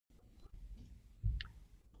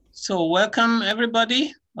So welcome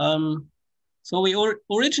everybody. So we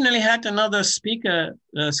originally had another speaker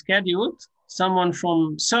scheduled, someone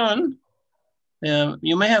from CERN.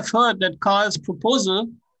 You may have heard that Carl's proposal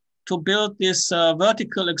to build this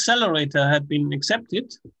vertical accelerator had been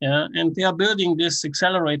accepted, and they are building this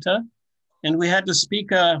accelerator. And we had a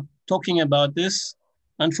speaker talking about this.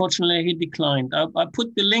 Unfortunately, he declined. I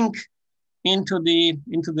put the link into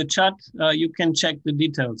the chat. You can check the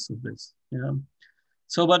details of this. Yeah.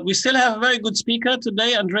 So, but we still have a very good speaker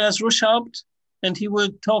today, Andreas Ruschhaupt, and he will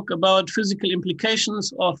talk about physical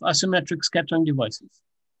implications of asymmetric scattering devices.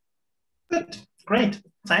 Good, great,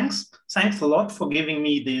 thanks. Thanks a lot for giving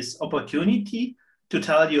me this opportunity to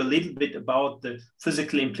tell you a little bit about the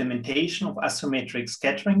physical implementation of asymmetric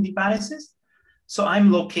scattering devices. So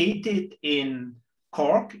I'm located in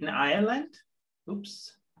Cork in Ireland.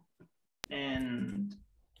 Oops. And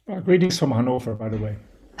greetings from Hanover, by the way.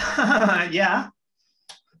 Yeah.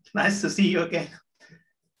 Nice to see you again.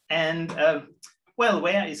 And well,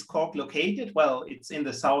 where is Cork located? Well, it's in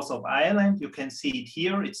the south of Ireland. You can see it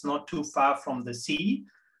here. It's not too far from the sea.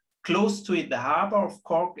 Close to it, the harbor of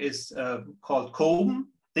Cork is called Coben.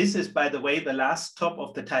 This is, by the way, the last stop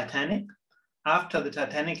of the Titanic. After the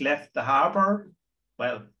Titanic left the harbor,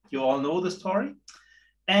 well, you all know the story.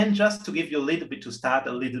 And just to give you a little bit, to start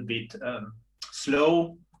a little bit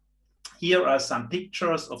slow, here are some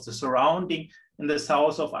pictures of the surrounding in the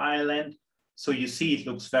south of Ireland. So you see it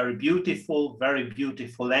looks very beautiful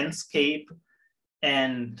landscape.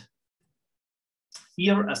 And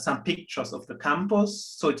here are some pictures of the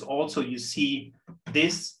campus. So it's also, you see,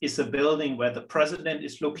 this is a building where the president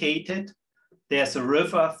is located. There's a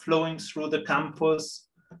river flowing through the campus.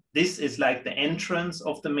 This is like the entrance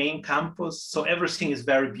of the main campus. So everything is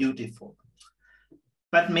very beautiful.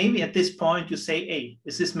 But maybe at this point you say, hey,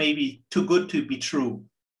 is this maybe too good to be true?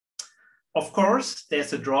 Of course,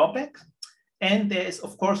 there's a drawback. And there is,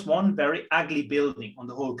 of course, one very ugly building on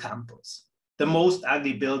the whole campus. The most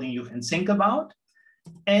ugly building you can think about.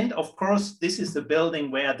 And of course, this is the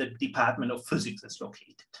building where the Department of Physics is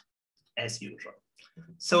located, as usual.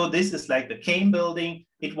 So this is like the Kane building.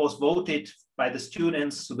 It was voted by the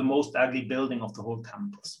students to the most ugly building of the whole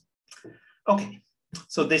campus. Okay,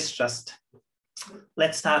 so this just,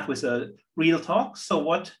 let's start with a real talk. So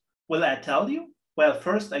what will I tell you? Well,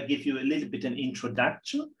 first I give you a little bit an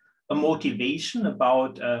introduction, a motivation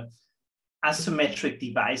about asymmetric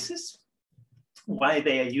devices, why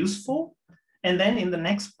they are useful. And then in the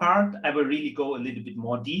next part, I will really go a little bit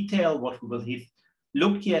more detail, what we will have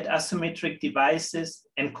looked at asymmetric devices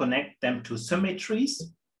and connect them to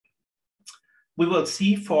symmetries. We will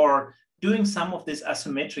see for doing some of these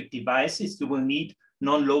asymmetric devices, you will need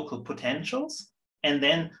non-local potentials. And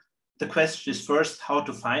then the question is first how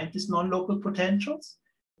to find these non-local potentials.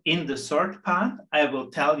 In the third part, I will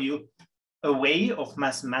tell you a way of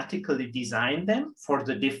mathematically design them for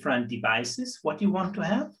the different devices, what you want to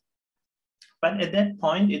have. But at that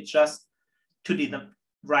point, it's just to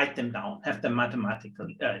write them down, have them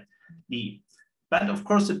mathematically. But of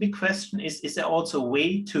course, the big question is there also a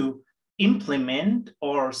way to implement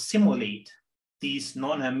or simulate these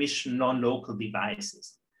non-Hermitian, non-local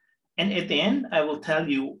devices? And at the end, I will tell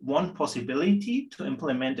you one possibility to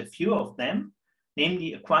implement a few of them,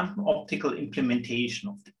 namely a quantum optical implementation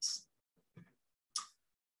of this.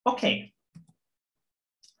 Okay,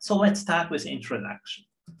 so let's start with introduction.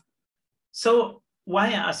 So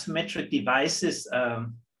why are asymmetric devices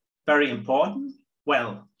very important?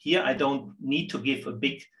 Well, here I don't need to give a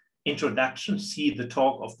big introduction. See the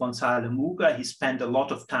talk of Gonzalo Muga. He spent a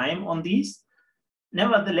lot of time on these.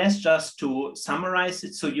 Nevertheless, just to summarize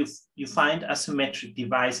it, so you find asymmetric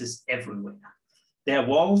devices everywhere. There are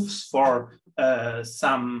valves for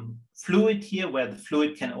some fluid here where the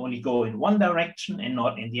fluid can only go in one direction and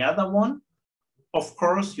not in the other one. Of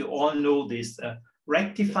course, you all know these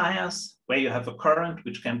rectifiers where you have a current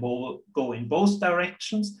which can go in both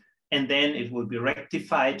directions, and then it will be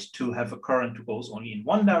rectified to have a current that goes only in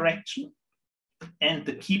one direction. And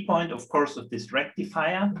the key point, of course, of this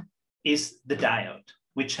rectifier is the diode,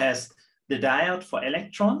 which has the diode for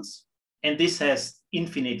electrons, and this has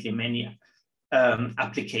infinitely many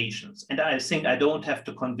applications. And I think I don't have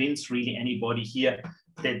to convince really anybody here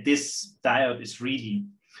that this diode is really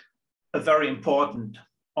a very important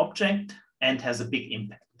object and has a big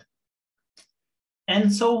impact.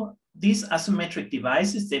 And so these asymmetric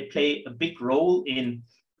devices, they play a big role in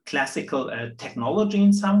classical technology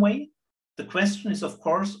in some way. The question is, of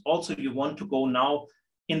course, also you want to go now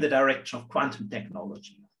in the direction of quantum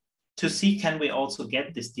technology to see, can we also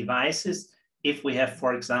get these devices if we have,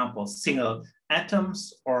 for example, single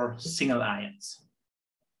atoms or single ions.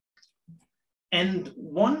 And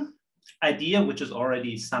one idea, which is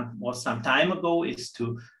already was some time ago, is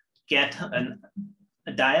to get a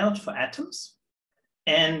diode for atoms.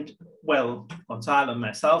 And well, Gonzalo and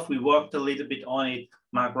myself, we worked a little bit on it.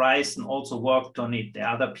 Mark Ryson also worked on it. There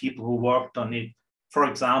are other people who worked on it. For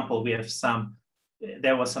example,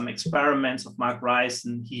 there were some experiments of Mark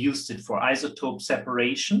Ryson. He used it for isotope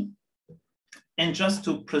separation. And just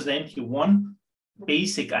to present you one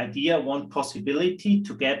basic idea, one possibility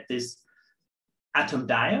to get this atom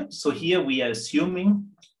diode. So here we are assuming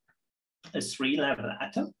a 3-level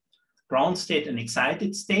atom, ground state and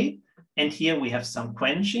excited state. And here we have some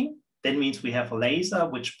quenching. That means we have a laser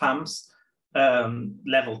which pumps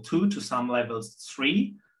level 2 to some levels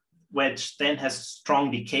 3, which then has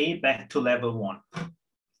strong decay back to level 1.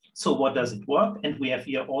 So what does it work? And we have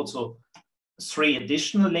here also 3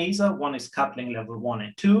 additional lasers. One is coupling level 1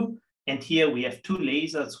 and 2. And here we have 2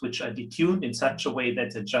 lasers which are detuned in such a way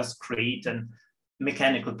that they just create a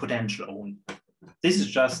mechanical potential only. This is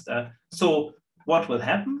just, so what will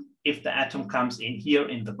happen if the atom comes in here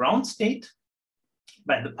in the ground state?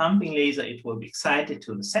 By the pumping laser, it will be excited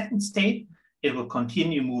to the second state. It will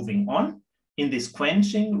continue moving on. In this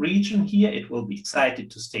quenching region here, it will be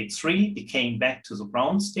excited to state 3, decaying back to the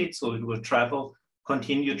ground state. So it will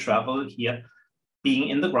continue travel here, being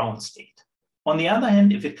in the ground state. On the other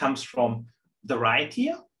hand, if it comes from the right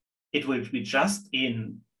here, it will be just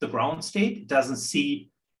in the ground state. It doesn't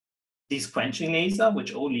see this quenching laser,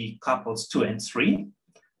 which only couples 2 and 3.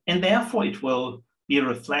 And therefore, it will be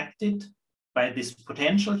reflected by this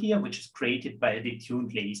potential here, which is created by a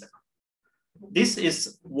detuned laser. This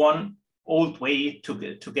is one old way to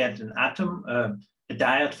get an atom, a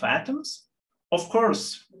diode for atoms. Of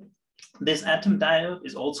course, this atom diode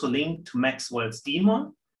is also linked to Maxwell's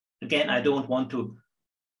demon. Again, I don't want to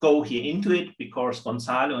go here into it because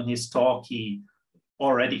Gonzalo in his talk, he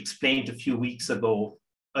already explained a few weeks ago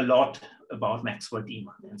a lot about Maxwell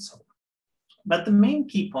demon and so on. But the main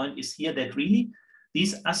key point is here that really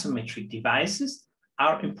these asymmetric devices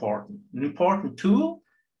are important, an important tool,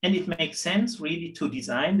 and it makes sense really to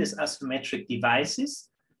design these asymmetric devices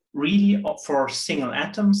really for single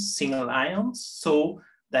atoms, single ions. So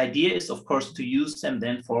the idea is, of course, to use them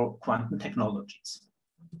then for quantum technologies.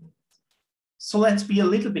 So let's be a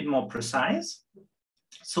little bit more precise.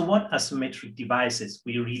 So what asymmetric devices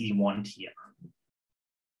we really want here?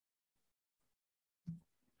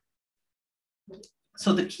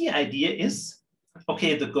 So the key idea is,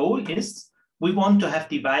 okay, the goal is we want to have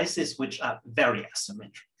devices which are very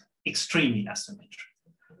asymmetric, extremely asymmetric.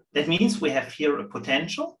 That means we have here a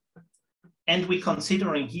potential, and we're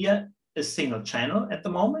considering here a single channel at the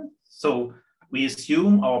moment. So we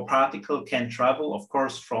assume our particle can travel, of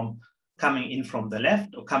course, from coming in from the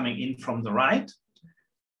left or coming in from the right.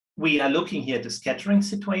 We are looking here at the scattering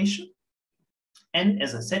situation. And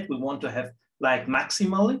as I said, we want to have like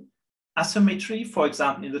maximally asymmetry, for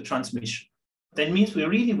example, in the transmission. That means we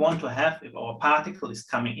really want to have, if our particle is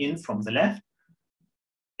coming in from the left,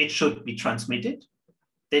 it should be transmitted.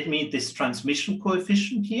 That means this transmission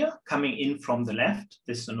coefficient here coming in from the left,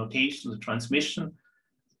 this is the notation, the transmission.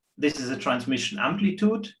 This is a transmission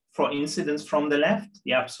amplitude for incidence from the left,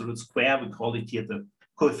 the absolute square, we call it here the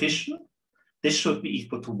coefficient. This should be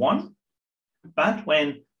equal to 1. But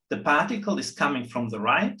when the particle is coming from the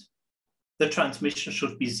right, the transmission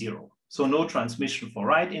should be 0. So no transmission for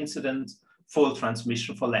right incidence, full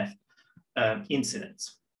transmission for left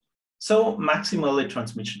incidence. So maximally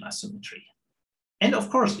transmission asymmetry. And of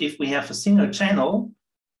course, if we have a single channel,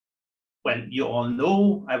 well, you all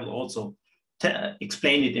know, I will also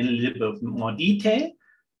explain it in a little bit more detail.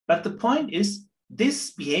 But the point is,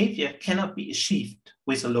 this behavior cannot be achieved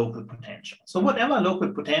with a local potential. So whatever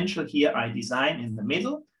local potential here I design in the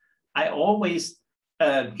middle, I always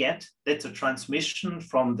get that the transmission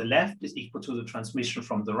from the left is equal to the transmission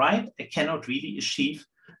from the right. I cannot really achieve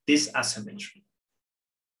this asymmetry.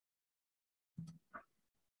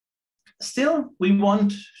 Still, we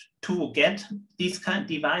want to get these kind of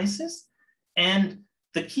devices. And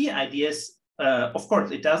the key idea is, of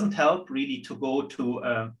course, it doesn't help really to go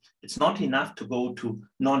to, it's not enough to go to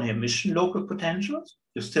non-emission local potentials.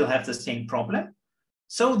 You still have the same problem.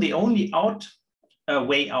 So the only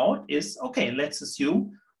way out is, okay, let's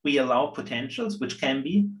assume we allow potentials which can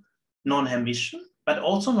be non-emission, but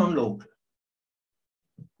also non-local.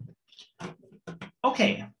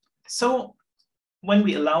 Okay, so when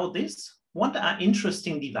we allow this, what are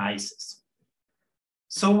interesting devices?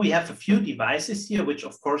 So we have a few devices here, which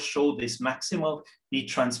of course show this maximal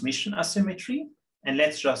transmission asymmetry. And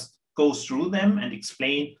let's just go through them and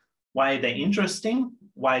explain why they're interesting,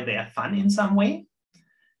 why they are fun in some way.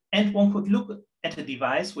 And one could look at a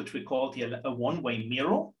device which we call here a one-way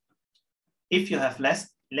mirror. If you have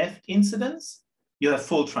left incidence, you have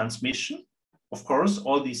full transmission. Of course,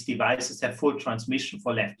 all these devices have full transmission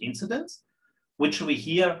for left incidence, which we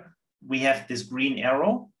have this green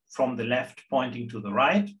arrow from the left pointing to the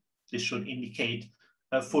right. This should indicate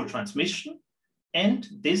a full transmission. And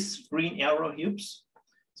this green arrow,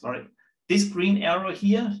 this green arrow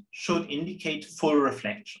here should indicate full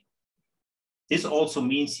reflection. This also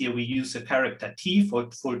means here we use a character T for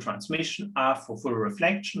full transmission, R for full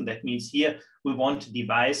reflection. That means here we want a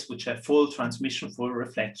device which have full transmission, full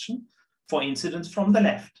reflection for incidence from the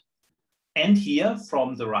left. And here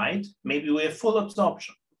from the right, maybe we have full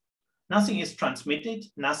absorption. Nothing is transmitted,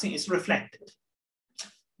 nothing is reflected.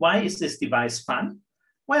 Why is this device fun?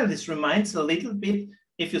 Well, this reminds a little bit,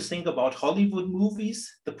 if you think about Hollywood movies,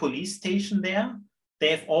 the police station there, they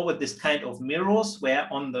have always this kind of mirrors where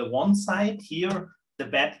on the one side here, the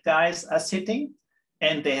bad guys are sitting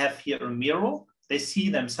and they have here a mirror. They see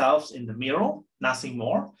themselves in the mirror, nothing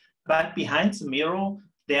more. But behind the mirror,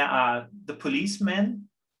 there are the policemen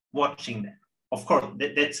watching them. Of course,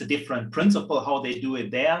 that's a different principle, how they do it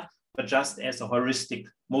there, but just as a heuristic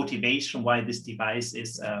motivation why this device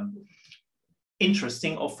is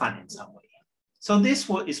interesting or fun in some way. So this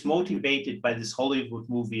is motivated by this Hollywood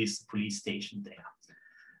movies police station there.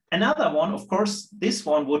 Another one, of course, this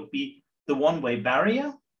one would be the one-way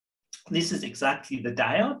barrier. This is exactly the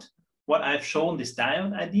diode. What I've shown, this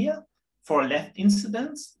diode idea. For left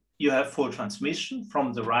incidence, you have full transmission.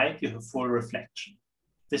 From the right, you have full reflection.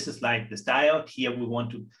 This is like this diode. Here we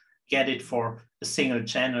want to get it for a single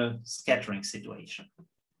channel scattering situation.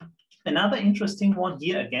 Another interesting one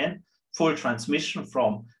here again, full transmission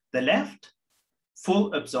from the left,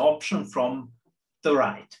 full absorption from the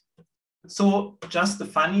right. So just the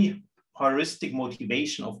funny heuristic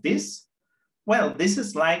motivation of this. Well, this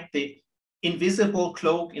is like the invisible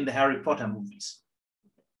cloak in the Harry Potter movies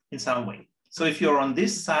in some way. So if you're on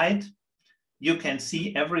this side, you can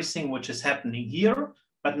see everything which is happening here,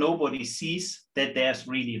 but nobody sees that there's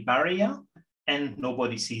really a barrier and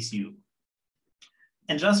nobody sees you.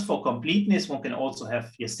 And just for completeness, one can also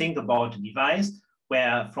have you think about a device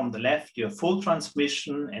where from the left you have full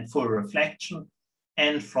transmission and full reflection,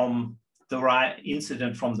 and from the right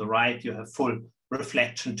incident from the right you have full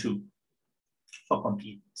reflection too, for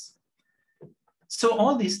completeness. So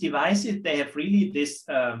all these devices, they have really this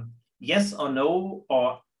yes or no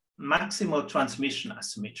or maximal transmission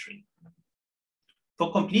asymmetry.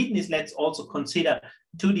 For completeness, let's also consider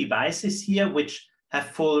two devices here which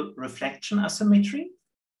have full reflection asymmetry.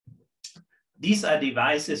 These are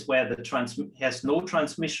devices where the has no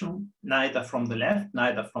transmission, neither from the left,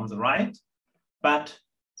 neither from the right, but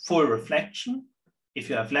full reflection if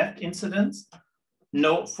you have left incidence,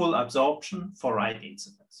 no full absorption for right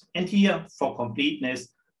incidence. And here, for completeness,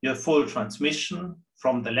 you have full transmission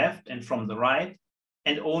from the left and from the right,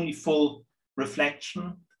 and only full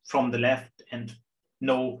reflection from the left and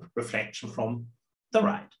no reflection from the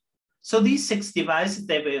right. So these 6 devices,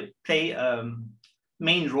 they will play a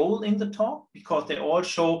main role in the talk because they all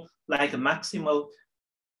show like a maximal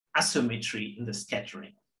asymmetry in the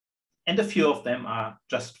scattering. And a few of them are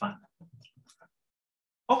just fun.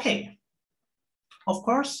 Okay, of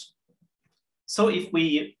course. So if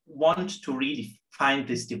we want to really find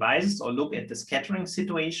these devices or look at the scattering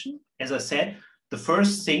situation, as I said, the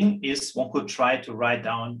first thing is one could try to write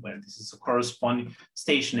down, well, this is a corresponding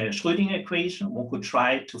stationary Schrödinger equation. One could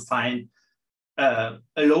try to find a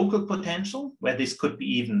local potential where this could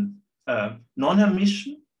be even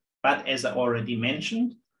non-Hermitian. But as I already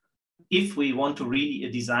mentioned, if we want to really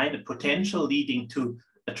design a potential leading to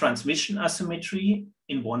a transmission asymmetry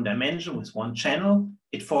in one dimension with one channel,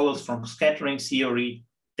 it follows from scattering theory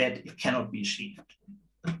that it cannot be achieved.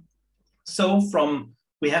 So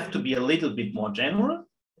we have to be a little bit more general.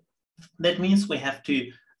 That means we have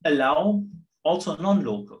to allow also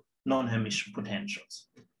non-local, non-Hermitian potentials.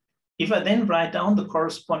 If I then write down the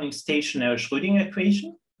corresponding stationary Schrödinger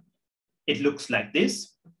equation, it looks like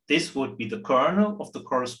this. This would be the kernel of the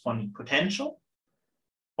corresponding potential.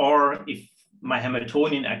 Or if my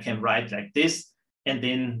Hamiltonian, I can write like this, and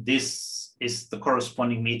then this is the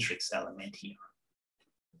corresponding matrix element here.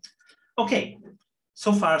 Okay,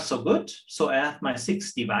 so far so good. So I have my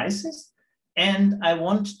 6 devices, and I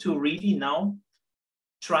want to really now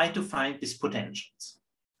try to find these potentials.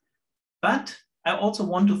 But I also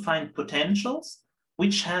want to find potentials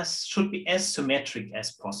which should be as symmetric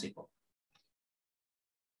as possible.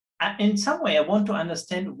 In some way, I want to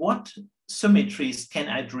understand what symmetries can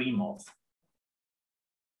I dream of.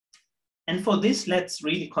 And for this, let's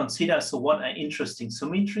really consider, so what are interesting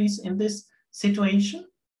symmetries in this situation?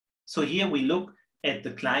 So here we look at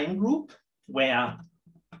the Klein group, where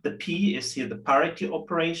the P is here the parity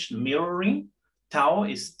operation, mirroring, tau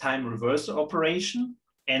is time reversal operation,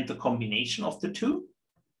 and the combination of the two.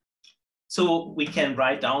 So we can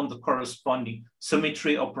write down the corresponding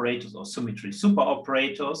symmetry operators or symmetry super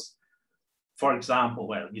operators. For example,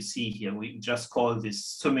 well, you see here, we just call this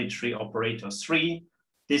symmetry operator 3.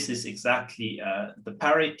 This is exactly the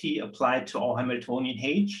parity applied to our Hamiltonian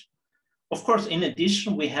H. Of course, in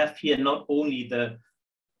addition, we have here not only the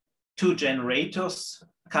two generators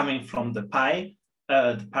coming from the pi,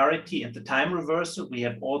 the parity and the time reversal, we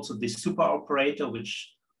have also this super operator,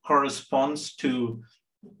 which corresponds to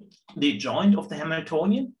the joint of the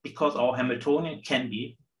Hamiltonian, because our Hamiltonian can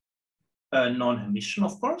be non-Hermitian,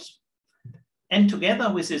 of course. And together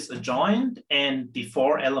with this adjoint and the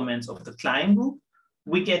 4 elements of the Klein group,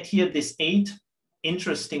 we get here this 8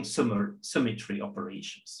 interesting symmetry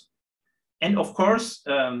operations. And of course,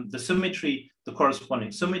 the symmetry, the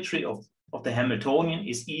corresponding symmetry of the Hamiltonian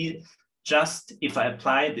is just if I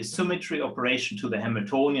apply the symmetry operation to the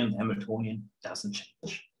Hamiltonian doesn't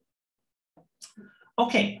change.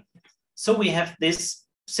 Okay, so we have these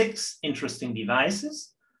 6 interesting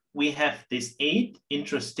devices. We have these 8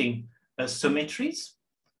 interesting symmetries.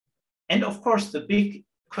 And of course, the big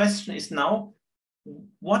question is now,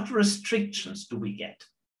 what restrictions do we get?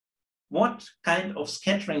 What kind of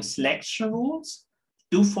scattering selection rules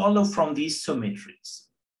do follow from these symmetries?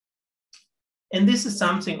 And this is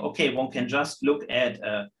something, okay, one can just look at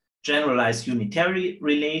generalized unitary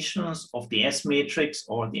relations of the S matrix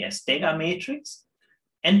or the S dagger matrix.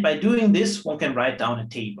 And by doing this, one can write down a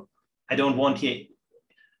table. I don't want here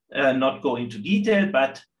not go into detail,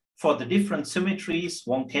 but for the different symmetries,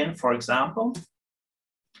 one can, for example,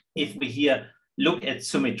 if we here look at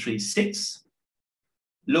symmetry 6,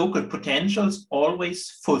 local potentials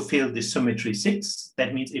always fulfill the symmetry 6.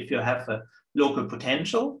 That means if you have a local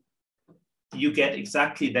potential, you get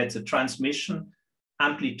exactly that's a transmission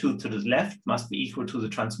amplitude to the left must be equal to the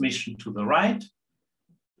transmission to the right,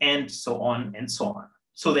 and so on and so on.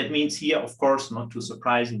 So that means here, of course, not too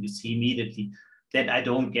surprising, you see immediately that I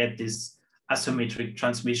don't get this asymmetric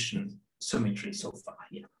transmission symmetry so far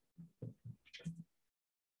here.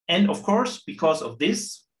 And of course, because of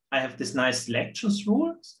this, I have this nice selections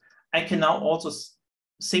rules. I can now also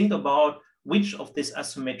think about which of this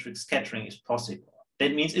asymmetric scattering is possible.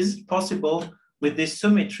 That means, is it possible with this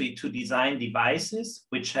symmetry to design devices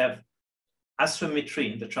which have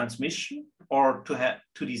asymmetry in the transmission, or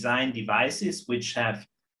to design devices which have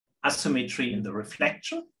asymmetry in the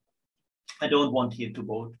reflection? I don't want here to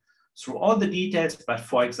go through all the details, but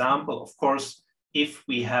for example, of course, if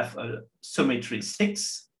we have a symmetry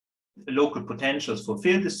 6, local potentials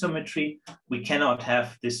fulfill the symmetry, we cannot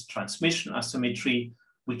have this transmission asymmetry.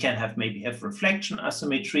 We can have maybe have reflection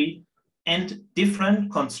asymmetry, and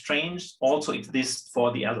different constraints also exist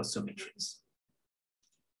for the other symmetries.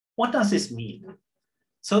 What does this mean?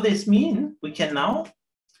 So this means we can now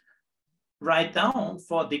write down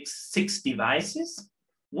for the 6 devices,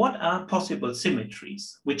 what are possible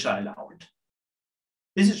symmetries which are allowed.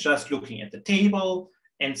 This is just looking at the table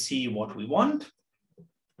and see what we want.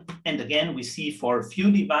 And again, we see for a few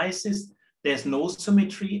devices, there's no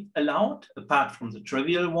symmetry allowed, apart from the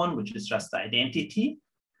trivial one, which is just the identity.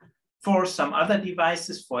 For some other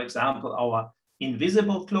devices, for example, our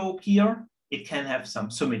invisible globe here, it can have some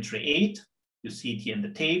symmetry 8. You see it here in the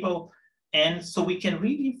table. And so we can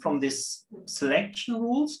really, from this selection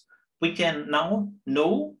rules, we can now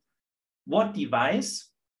know what device,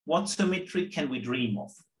 what symmetry can we dream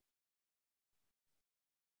of.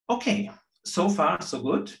 Okay, so far so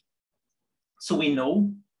good. So we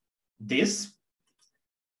know this.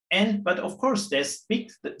 But of course, there's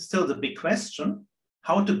still the big question,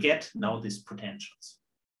 how to get now these potentials.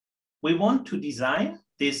 We want to design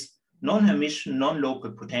these non-Hermitian,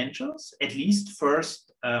 non-local potentials, at least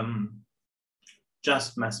first,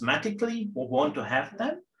 just mathematically, we want to have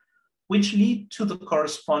them, which lead to the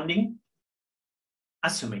corresponding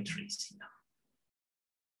asymmetries here.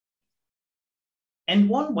 And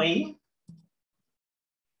one way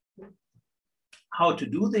how to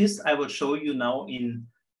do this, I will show you now in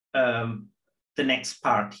the next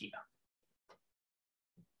part here.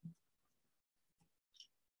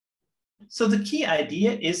 So the key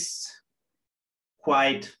idea is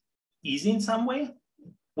quite easy in some way.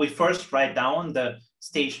 We first write down the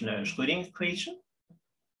stationary Schrödinger equation.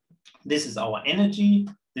 This is our energy.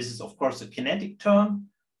 This is, of course, a kinetic term.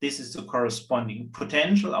 This is the corresponding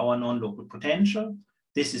potential, our non-local potential.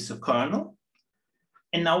 This is a kernel.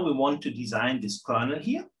 And now we want to design this kernel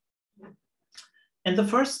here. And the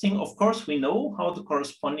first thing, of course, we know how the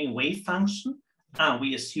corresponding wave function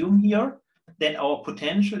We assume here that our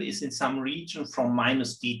potential is in some region from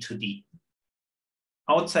 -d to d.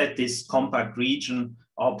 Outside this compact region,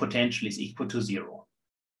 our potential is equal to 0.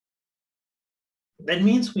 That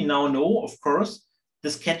means we now know, of course,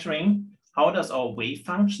 the scattering, how does our wave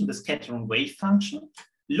function, the scattering wave function,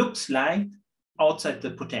 looks like outside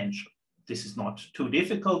the potential. This is not too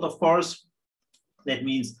difficult, of course. That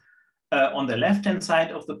means on the left-hand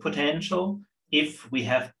side of the potential, if we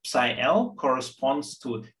have psi L corresponds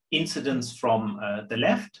to incidence from the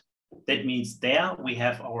left, that means there we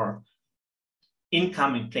have our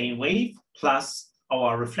incoming plane wave plus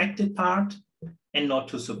our reflected part, and not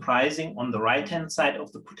too surprising, on the right-hand side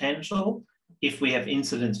of the potential, if we have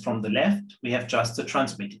incidence from the left, we have just the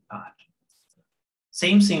transmitted part.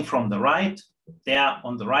 Same thing from the right. There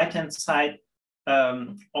on the right-hand side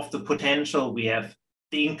of the potential, we have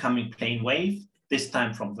the incoming plane wave, this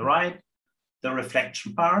time from the right, the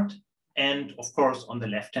reflection part, and of course on the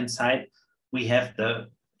left-hand side, we have the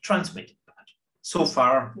transmitted part. So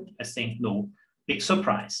far, I think no big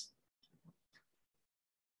surprise.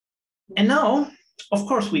 And now, of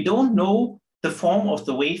course, we don't know the form of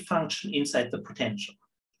the wave function inside the potential.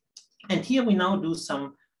 And here we now do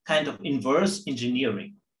some kind of inverse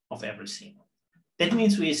engineering of everything. That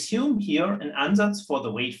means we assume here an ansatz for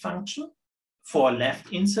the wave function for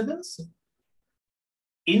left incidence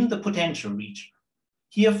in the potential region.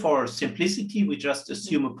 Here, for simplicity, we just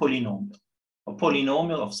assume a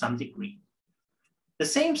polynomial of some degree. The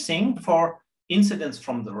same thing for incidence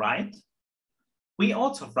from the right. We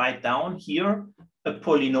also write down here a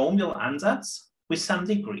polynomial ansatz with some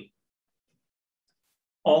degree.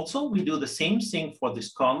 Also, we do the same thing for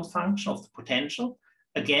this kernel function of the potential.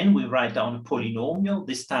 Again, we write down a polynomial,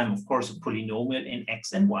 this time, of course, a polynomial in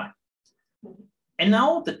x and y. And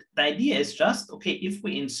now the idea is just, okay, if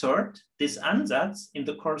we insert this ansatz in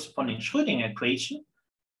the corresponding Schrödinger equation,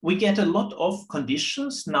 we get a lot of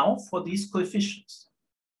conditions now for these coefficients.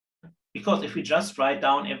 Because if we just write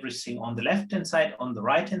down everything on the left-hand side, on the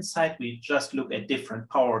right-hand side, we just look at different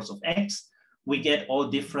powers of x, we get all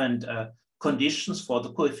different conditions for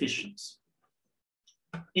the coefficients.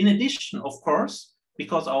 In addition, of course,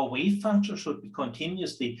 because our wave function should be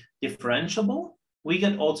continuously differentiable, we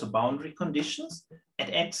get also boundary conditions. At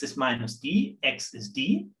x is -d, x is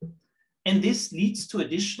d, and this leads to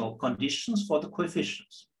additional conditions for the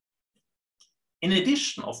coefficients. In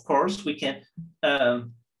addition, of course, we can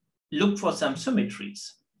look for some symmetries.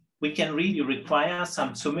 We can really require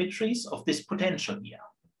some symmetries of this potential here,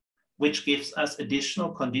 which gives us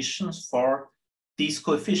additional conditions for these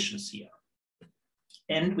coefficients here.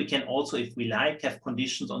 And we can also, if we like, have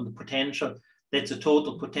conditions on the potential that the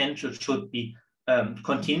total potential should be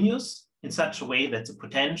continuous in such a way that the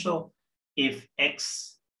potential, if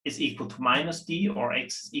x is equal to -d or x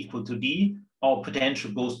is equal to d, our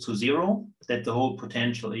potential goes to 0, that the whole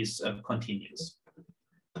potential is continuous.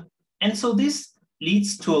 And so this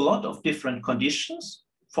leads to a lot of different conditions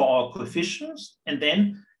for our coefficients. And then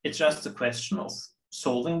it's just a question of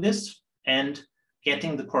solving this and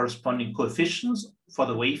getting the corresponding coefficients for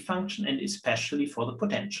the wave function and especially for the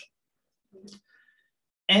potential.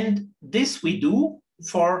 And this we do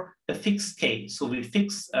for a fixed k. So we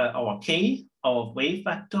fix our k, our wave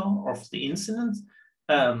vector of the incident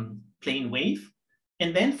plane wave.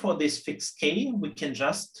 And then for this fixed k, we can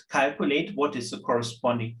just calculate what is the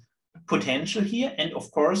corresponding potential here. And of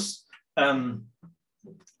course,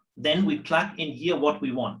 then we plug in here what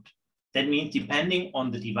we want. That means depending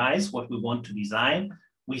on the device, what we want to design,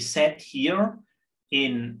 we set here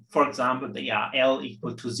in, for example, the L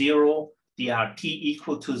equal to 0, the RT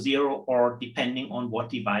equal to 0, or depending on what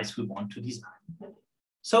device we want to design.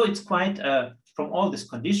 So it's quite, from all this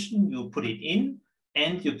condition, you put it in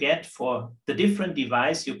and you get for the different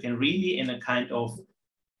device, you can really in a kind of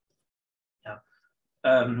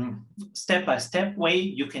step-by-step way,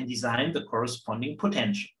 you can design the corresponding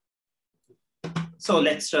potential. So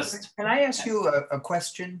let's just... Can I ask you a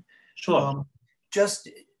question? Sure. Just,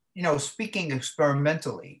 speaking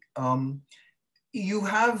experimentally,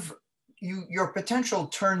 your potential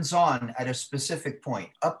turns on at a specific point.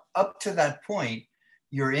 Up to that point,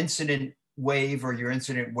 your incident wave or your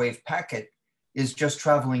incident wave packet is just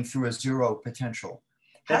traveling through a 0 potential.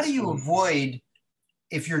 How do you avoid,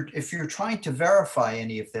 if you're trying to verify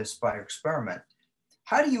any of this by experiment,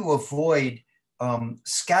 how do you avoid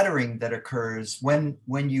scattering that occurs when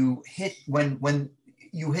you hit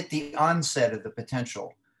the onset of the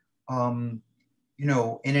potential? In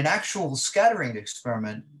an actual scattering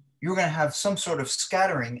experiment, you're going to have some sort of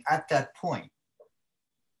scattering at that point.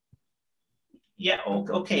 Yeah,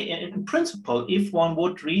 okay. In principle, if one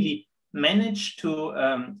would really manage to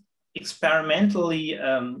experimentally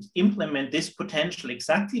implement this potential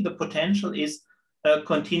exactly, the potential is a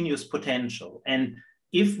continuous potential. And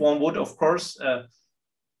if one would, of course,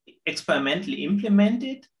 experimentally implement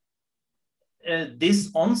it,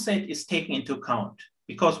 this onset is taken into account,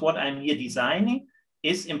 because what I'm here designing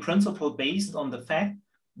is in principle based on the fact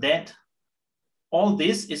that all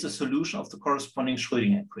this is a solution of the corresponding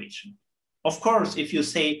Schrödinger equation. Of course, if you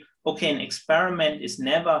say, okay, an experiment is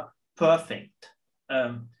never perfect,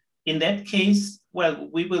 in that case, well,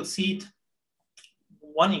 we will see it,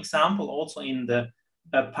 one example also in the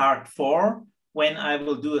part 4, when I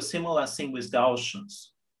will do a similar thing with Gaussians,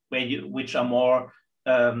 which are more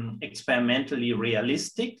experimentally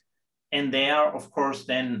realistic. And there, of course,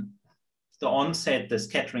 then the onset, the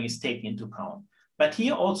scattering is taken into account. But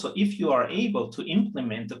here also, if you are able to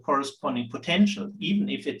implement the corresponding potential, even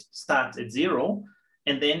if it starts at 0,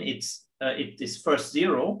 and then it is first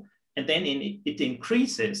 0, and then it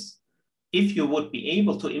increases, if you would be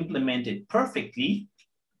able to implement it perfectly,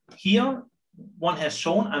 here one has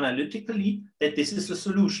shown analytically that this is a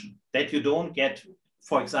solution, that you don't get,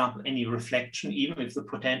 for example, any reflection, even if the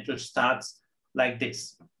potential starts like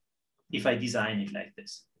this, if I design it like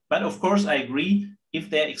this. But of course, I agree, if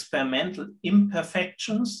there are experimental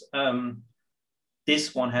imperfections,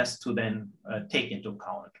 this one has to then take into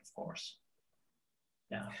account, of course.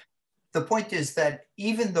 Yeah. The point is that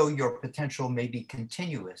even though your potential may be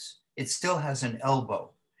continuous, it still has an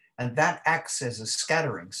elbow, and that acts as a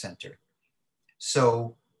scattering center.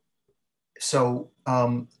 So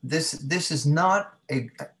this is not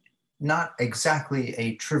exactly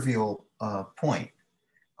a trivial point.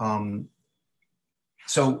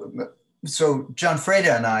 So John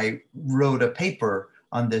Freda and I wrote a paper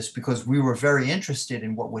on this because we were very interested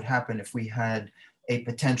in what would happen if we had a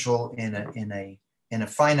potential in a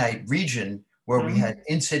finite region where we had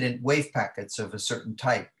incident wave packets of a certain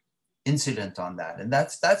type incident on that, and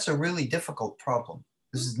that's a really difficult problem.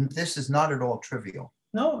 This is not at all trivial.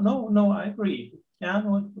 No, I agree. Yeah,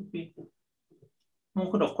 no, it would be.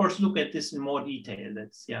 One could of course look at this in more detail.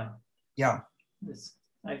 That's yeah. This,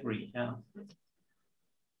 I agree. Yeah.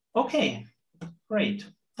 Okay, great.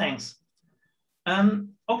 Thanks.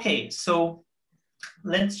 Okay, so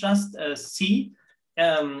let's just see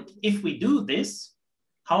if we do this,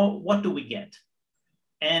 what do we get?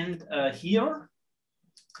 And here,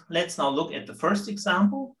 let's now look at the first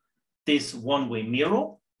example, this one-way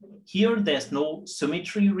mirror. Here, there's no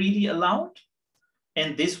symmetry really allowed.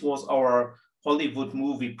 And this was our Hollywood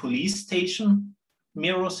movie police station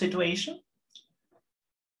mirror situation.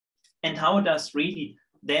 And how does really,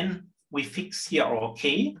 then we fix here our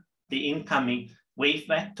K, the incoming wave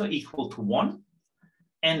vector equal to 1.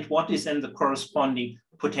 And what is then the corresponding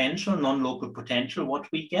potential, non-local potential, what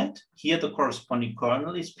we get? Here the corresponding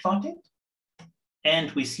kernel is plotted.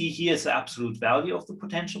 And we see here is the absolute value of the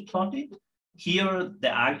potential plotted. Here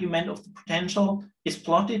the argument of the potential is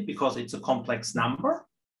plotted because it's a complex number.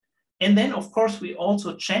 And then of course we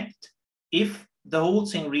also checked if the whole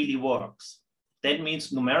thing really works. That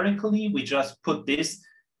means numerically, we just put this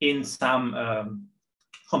in some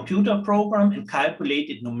computer program and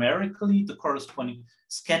calculated numerically the corresponding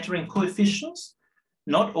scattering coefficients,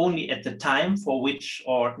 not only at the time for which,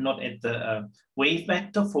 or not at the wave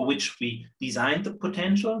vector for which we designed the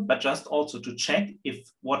potential, but just also to check if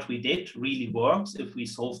what we did really works, if we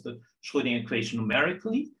solve the Schrödinger equation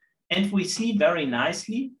numerically. And we see very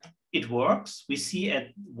nicely it works. We see at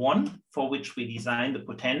 1, for which we designed the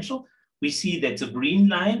potential, we see that the green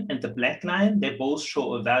line and the black line, they both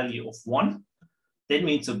show a value of 1. That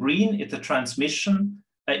means the green is the transmission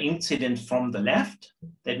incident from the left.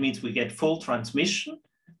 That means we get full transmission.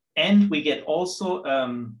 And we get also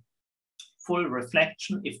full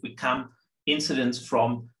reflection if we come incidence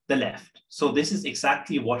from the left. So this is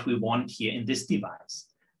exactly what we want here in this device.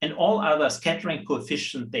 And all other scattering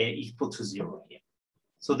coefficients, they are equal to 0 here.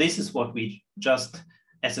 So this is what we just,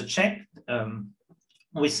 as a check,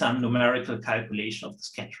 with some numerical calculation of the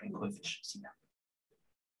scattering coefficients here.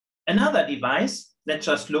 Another device, let's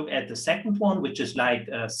just look at the second one, which is like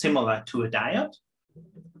similar to a diode.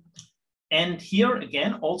 And here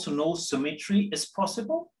again, also no symmetry is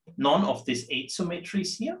possible. None of these 8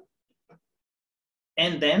 symmetries here.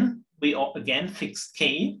 And then we again fix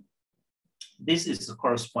K. This is the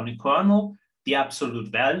corresponding kernel, the absolute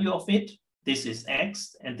value of it. This is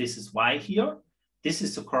X and this is Y here. This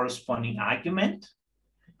is the corresponding argument.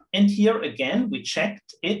 And here again, we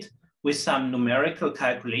checked it with some numerical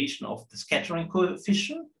calculation of the scattering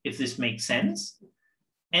coefficient, if this makes sense.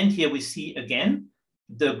 And here we see again,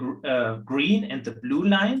 the green and the blue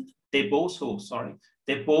line, they both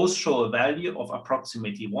show a value of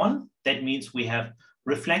approximately 1. That means we have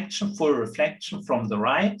reflection, full reflection from the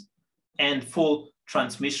right, and full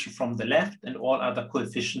transmission from the left, and all other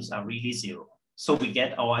coefficients are really zero. So we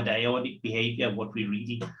get our diodic behavior, what we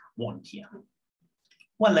really want here.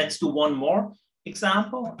 Well, let's do one more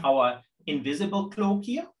example, our invisible cloak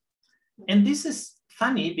here. And this is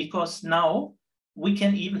funny because now we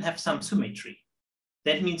can even have some symmetry.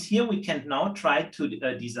 That means here we can now try to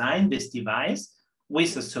design this device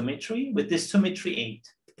with a symmetry, with this symmetry 8.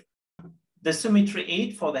 The symmetry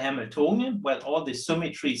 8 for the Hamiltonian, well, all the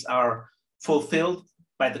symmetries are fulfilled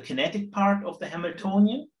by the kinetic part of the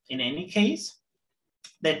Hamiltonian in any case.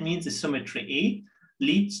 That means the symmetry 8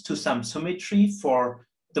 leads to some symmetry for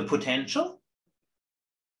the potential,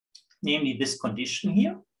 namely this condition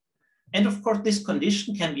here. And of course, this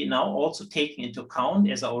condition can be now also taken into account,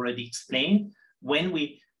 as I already explained, when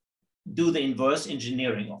we do the inverse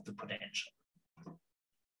engineering of the potential.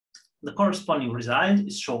 The corresponding result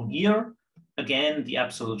is shown here. Again, the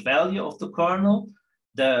absolute value of the kernel,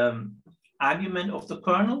 the argument of the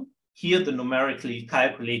kernel, here the numerically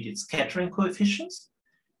calculated scattering coefficients.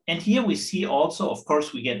 And here we see also, of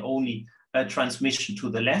course, we get only a transmission to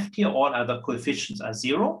the left here, all other coefficients are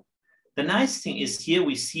zero. The nice thing is here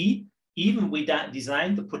we see, even we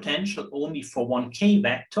designed the potential only for one k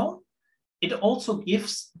vector, it also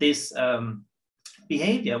gives this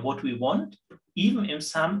behavior, what we want, even in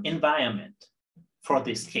some environment for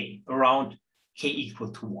this k, around k equal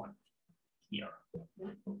to 1 here.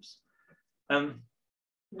 Oops.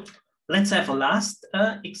 Let's have a last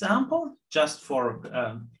example, just for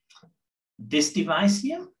this device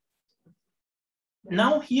here.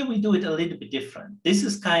 Now here we do it a little bit different. This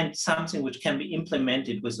is something which can be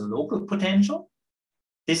implemented with a local potential.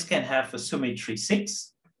 This can have a symmetry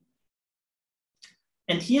 6.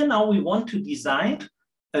 And here now we want to design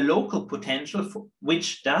a local potential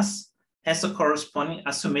which has a corresponding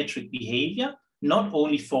asymmetric behavior, not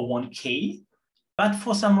only for one k, but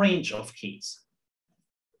for some range of k's.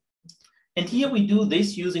 And here we do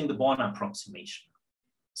this using the Born approximation.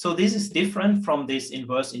 So this is different from this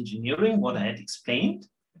inverse engineering, what I had explained.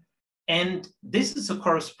 And this is a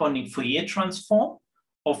corresponding Fourier transform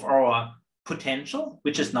of our potential,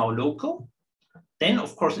 which is now local. Then,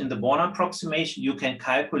 of course, in the Born approximation, you can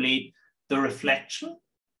calculate the reflection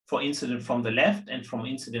for incident from the left and from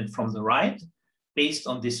incident from the right, based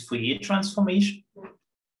on this Fourier transformation.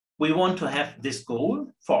 We want to have this goal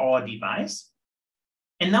for our device.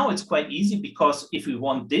 And now it's quite easy, because if we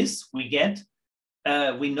want this,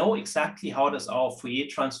 we know exactly how does our Fourier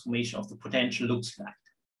transformation of the potential looks like.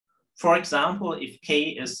 For example, if k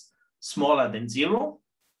is smaller than 0,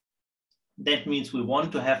 that means we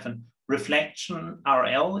want to have a reflection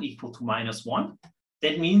RL equal to -1.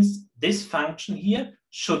 That means this function here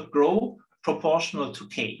should grow proportional to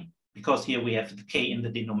k, because here we have the k in the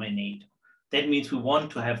denominator. That means we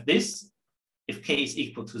want to have this if k is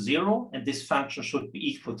equal to 0, and this function should be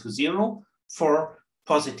equal to 0 for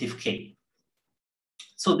positive k.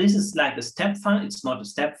 So this is like a step function. It's not a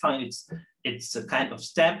step function, it's a kind of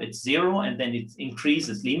step, it's 0, and then it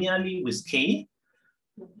increases linearly with k.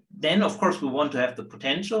 Then, of course, we want to have the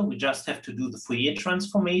potential. We just have to do the Fourier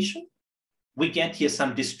transformation. We get here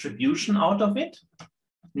some distribution out of it,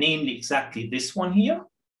 namely exactly this one here,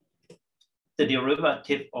 the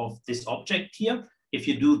derivative of this object here. If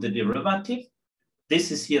you do the derivative,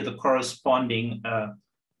 this is here the corresponding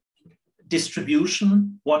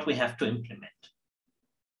distribution, what we have to implement.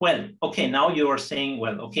 Well, okay, now you are saying,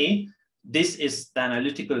 well, okay, this is the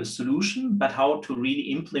analytical solution, but how to really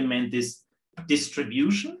implement this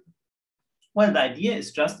distribution? Well, the idea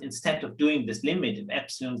is just, instead of doing this limit if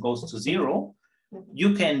epsilon goes to 0,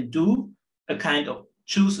 you can do a kind of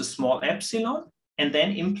choose a small epsilon and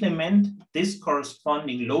then implement this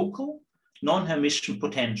corresponding local non-Hermitian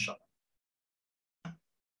potential.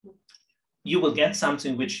 You will get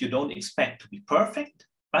something which you don't expect to be perfect,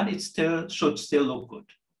 but it should still look good.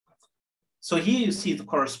 So here you see the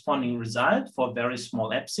corresponding result for very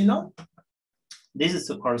small epsilon. This is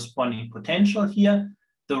the corresponding potential here,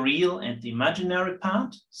 the real and the imaginary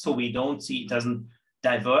part. So we don't see, it doesn't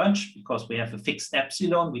diverge because we have a fixed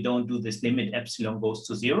epsilon. We don't do this limit epsilon goes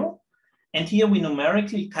to 0. And here we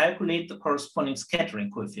numerically calculate the corresponding scattering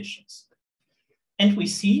coefficients. And we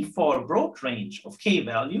see for a broad range of k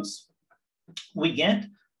values, we get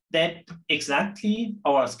that exactly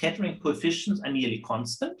our scattering coefficients are nearly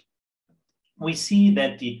constant. We see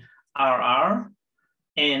that the RR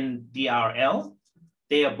and the RL,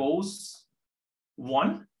 they are both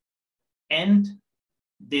 1, and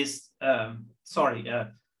this, the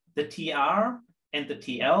TR and the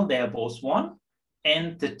TL, they are both 1,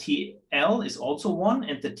 and the TL is also 1,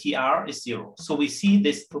 and the TR is 0. So we see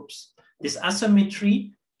this, this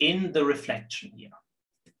asymmetry in the reflection here.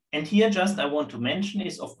 And here just I want to mention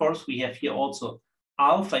is, of course, we have here also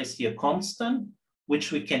alpha is here constant,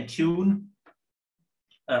 which we can tune,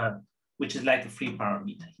 which is like a free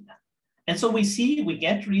parameter here. And so we see we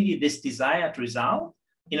get really this desired result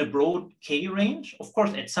in a broad K range. Of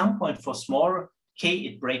course, at some point for smaller K,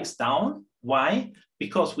 it breaks down. Why?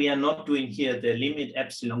 Because we are not doing here the limit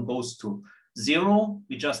epsilon goes to 0.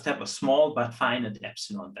 We just have a small but finite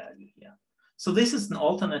epsilon value here. So this is an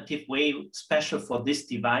alternative way special for this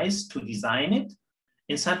device to design it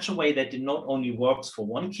in such a way that it not only works for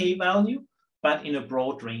one K value, but in a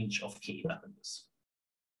broad range of K values.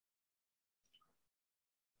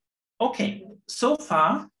 Okay, so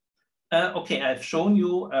far, okay, I've shown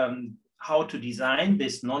you how to design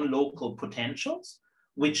these non-local potentials,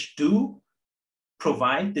 which do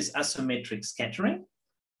provide this asymmetric scattering.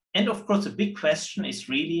 And of course, the big question is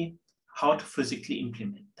really how to physically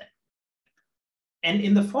implement them. And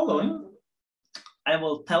in the following, I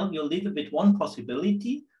will tell you a little bit one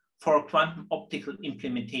possibility for quantum optical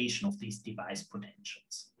implementation of these device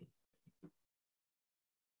potentials.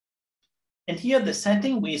 And here the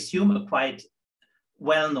setting, we assume a quite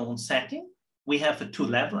well-known setting. We have a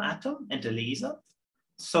two-level atom and a laser.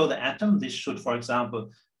 So the atom, this should, for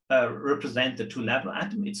example, represent the two-level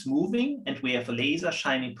atom. It's moving, and we have a laser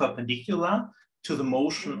shining perpendicular to the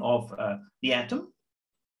motion of the atom.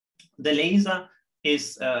 The laser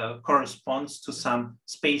corresponds to some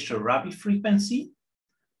spatial Rabi frequency.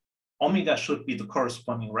 Omega should be the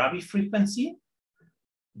corresponding Rabi frequency.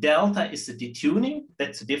 Delta is the detuning.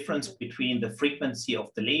 That's the difference between the frequency of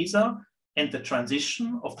the laser and the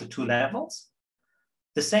transition of the two levels.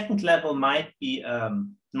 The second level might be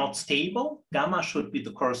not stable. Gamma should be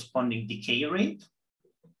the corresponding decay rate.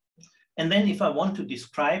 And then if I want to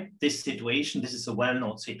describe this situation, this is a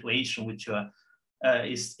well-known situation which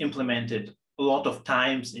is implemented a lot of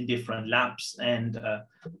times in different labs. And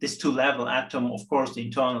this two-level atom, of course, the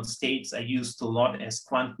internal states are used a lot as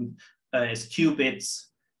quantum, as qubits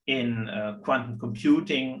in quantum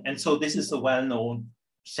computing. And so this is a well-known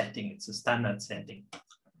setting. It's a standard setting.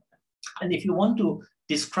 And if you want to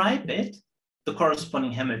describe it, the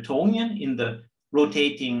corresponding Hamiltonian in the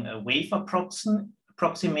rotating wave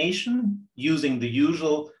approximation using the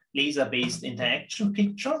usual laser-based interaction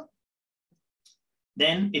picture,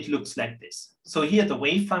 then it looks like this. So here the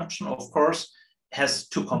wave function, of course, has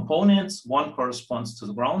two components. One corresponds to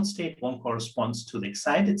the ground state, one corresponds to the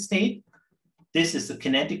excited state. This is the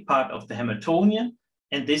kinetic part of the Hamiltonian,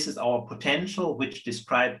 and this is our potential, which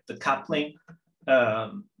describes the coupling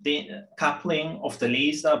of the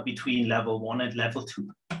laser between level 1 and level 2.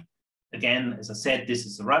 Again, as I said, this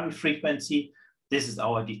is the Rabi frequency, this is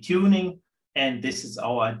our detuning, and this is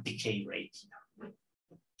our decay rate here.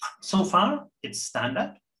 So far, it's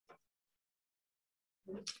standard.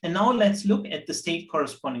 And now let's look at the state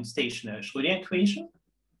corresponding stationary Schrödinger equation.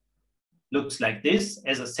 Looks like this.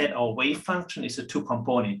 As I said, our wave function is a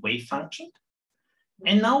two-component wave function.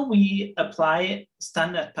 And now we apply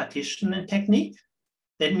standard partitioning technique.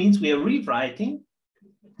 That means we are rewriting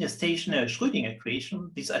the stationary Schrödinger equation.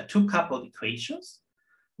 These are two coupled equations.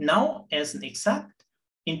 Now as an exact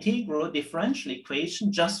integral differential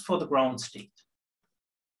equation just for the ground state.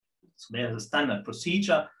 So there's a standard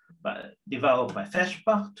procedure developed by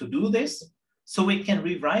Feschbach to do this. So we can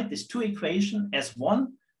rewrite these two equations as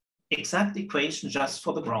one exact equation just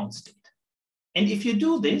for the ground state. And if you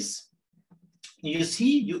do this, you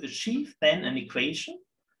see you achieve then an equation,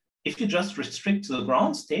 if you just restrict to the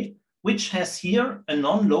ground state, which has here a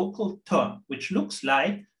non-local term, which looks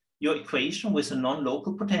like your equation with a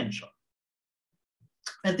non-local potential.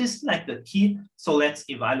 And this is like the key. So let's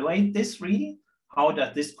evaluate this really. How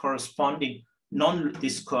does this corresponding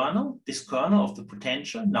this kernel of the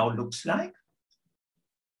potential now looks like?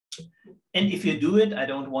 And if you do it, I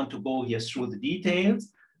don't want to go here through the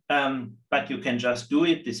details, but you can just do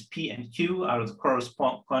it. This P and Q are the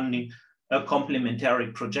corresponding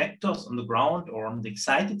complementary projectors on the ground or on the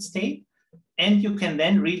excited state. And you can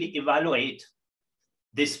then really evaluate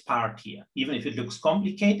this part here, even if it looks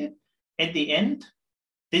complicated. At the end,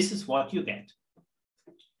 this is what you get.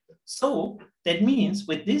 So that means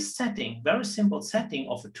with this setting, very simple setting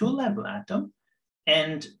of a two-level atom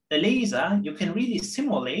and a laser, you can really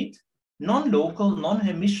simulate non-local,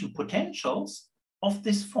 non-emission potentials of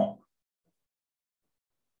this form.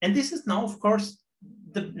 And this is now, of course,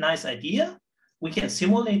 the nice idea. We can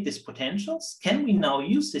simulate these potentials. Can we now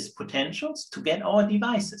use these potentials to get our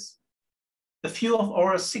devices? A few of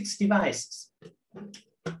our 6 devices.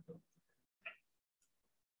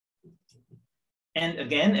 And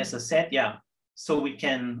again, as I said, yeah, so we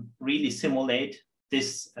can really simulate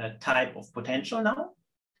this type of potential now.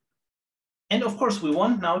 And of course, we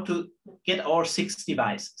want now to get our 6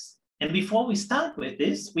 devices. And before we start with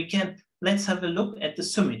this, let's have a look at the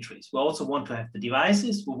symmetries. We also want to have the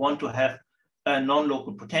devices. We want to have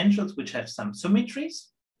non-local potentials, which have some symmetries.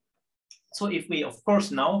 So if we, of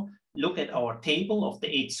course, now look at our table of the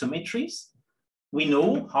 8 symmetries, we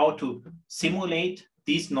know how to simulate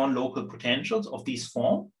these non-local potentials of this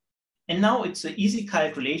form. And now it's an easy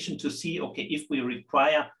calculation to see, okay, if we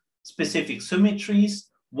require specific symmetries,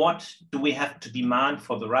 what do we have to demand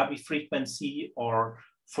for the Rabi frequency or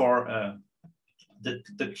for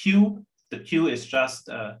the Q? The Q is just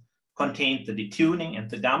contained the detuning and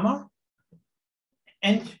the gamma.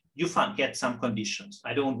 And you get some conditions.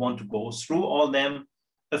 I don't want to go through all them.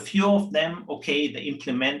 A few of them, okay, they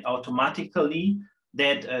implement automatically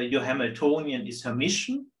that your Hamiltonian is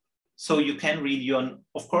Hermitian. So you can really,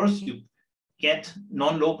 of course, you get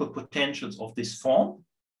non-local potentials of this form,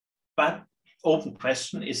 but open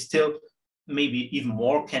question is still maybe even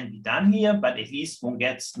more can be done here, but at least one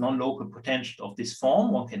gets non-local potential of this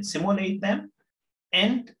form, one can simulate them.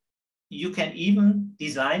 And you can even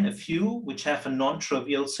design a few which have a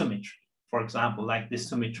non-trivial symmetry. For example, like this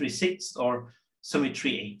symmetry 6 or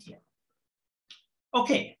symmetry 8 here.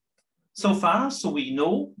 Okay, so far, so we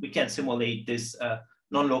know we can simulate this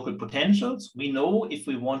non-local potentials. We know if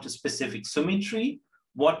we want a specific symmetry,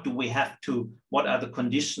 what do we have to, what are the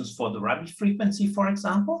conditions for the Rabi frequency, for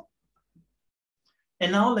example?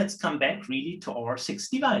 And now let's come back really to our 6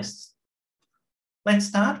 devices. Let's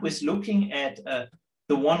start with looking at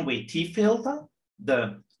the one-way T filter,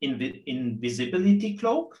 the invisibility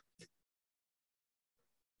cloak.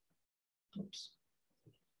 Oops.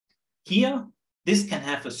 Here, this can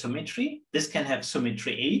have a symmetry. This can have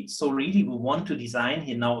symmetry 8. So really we want to design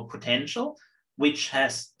here now a potential which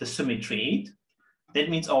has the symmetry 8. That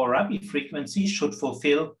means our Rabi frequency should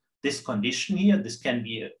fulfill this condition here. This can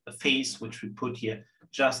be a phase which we put here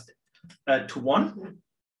just to 1.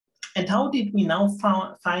 And how did we now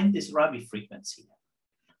find this Rabi frequency?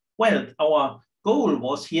 Well, our goal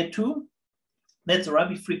was here too, that the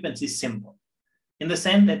Rabi frequency is simple, in the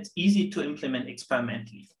sense that it's easy to implement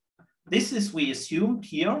experimentally. This is, we assumed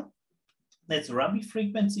here, that the Rabi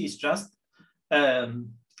frequency is just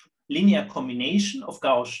linear combination of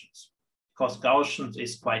Gaussians. Because Gaussians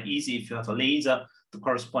is quite easy. If you have a laser, the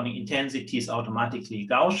corresponding intensity is automatically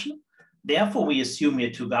Gaussian. Therefore, we assume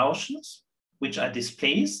here 2 Gaussians, which are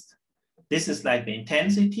displaced. This is like the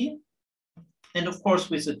intensity. And of course,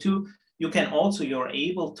 with the 2, you can also, you're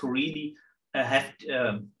able to really have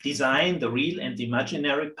design the real and the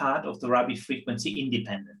imaginary part of the Rabi frequency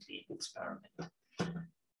independently in experiment.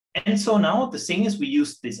 And so now the thing is, we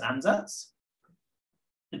used this ansatz.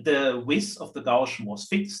 The width of the Gaussian was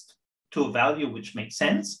fixed to a value which makes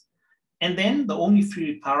sense. And then the only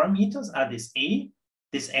 3 parameters are this A,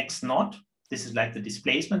 this X naught. This is like the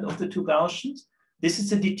displacement of the 2 Gaussians. This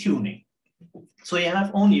is a detuning. So you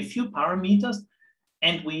have only a few parameters,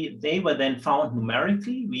 and they were then found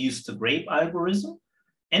numerically. We used the grape algorithm.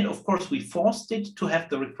 And of course, we forced it to have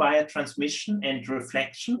the required transmission and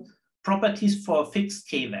reflection properties for a fixed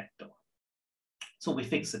K vector. So we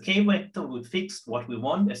fixed the K vector, we fixed what we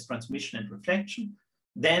want as transmission and reflection.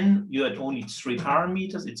 Then you had only 3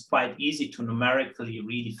 parameters. It's quite easy to numerically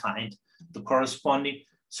really find the corresponding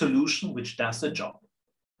solution which does the job.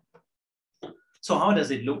 So how does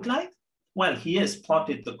it look like? Well, here is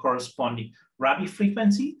plotted the corresponding Rabi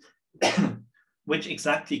frequency, which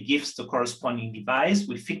exactly gives the corresponding device.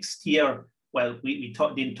 We fixed here, well, we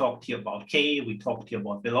didn't talk here about K, we talked here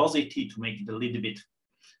about velocity to make it a little bit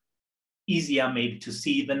easier maybe to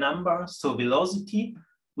see the number. So velocity,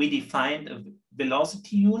 we defined a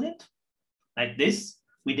velocity unit like this.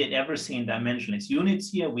 We did everything in dimensionless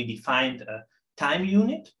units here. We defined a time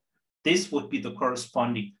unit. This would be the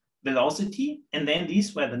corresponding velocity. And then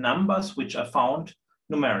these were the numbers which are found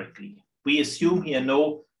numerically. We assume here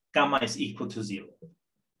no gamma is equal to 0.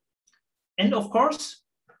 And of course,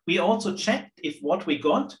 we also checked if what we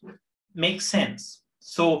got makes sense.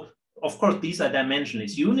 So of course, these are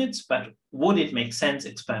dimensionless units, but would it make sense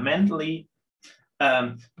experimentally?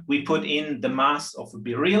 We put in the mass of a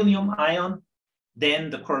beryllium ion, then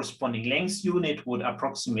the corresponding length unit would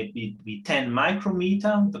approximately be 10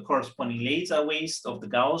 micrometer. The corresponding laser waste of the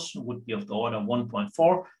Gaussian would be of the order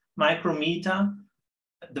 1.4 micrometer.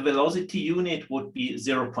 The velocity unit would be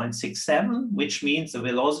 0.67, which means the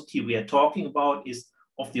velocity we are talking about is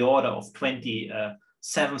of the order of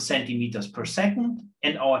 27 centimeters per second,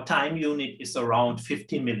 and our time unit is around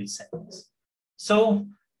 15 milliseconds. So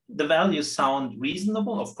the values sound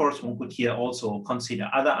reasonable. Of course, one could here also consider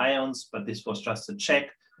other ions, but this was just a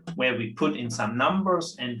check where we put in some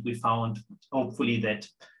numbers, and we found hopefully that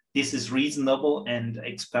this is reasonable and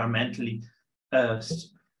experimentally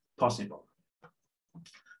possible.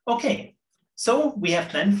 Okay, so we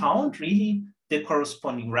have then found really the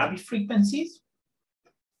corresponding Rabi frequencies.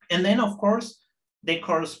 And then of course, they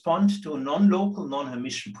correspond to a non-local,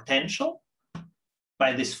 non-Hermitian potential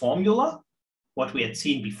by this formula, what we had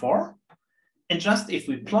seen before. And just if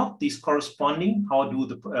we plot these corresponding, how do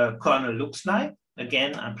the kernel looks like?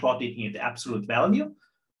 Again, I'm plotting here the absolute value.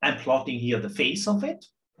 I'm plotting here the phase of it.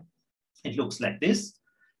 It looks like this.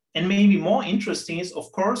 And maybe more interesting is,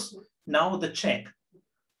 of course, now the check.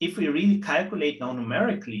 If we really calculate now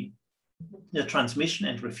numerically the transmission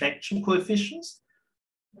and reflection coefficients,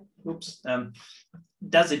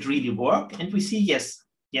 does it really work? And we see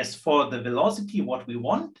yes, for the velocity, what we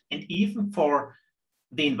want, and even for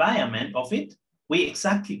the environment of it, we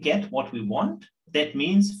exactly get what we want. That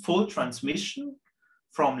means full transmission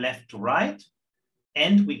from left to right.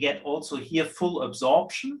 And we get also here full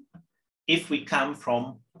absorption if we come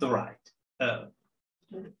from the right.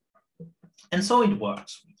 And so it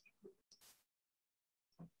works.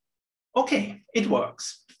 Okay, it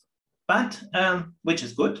works, but which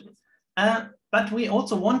is good. But we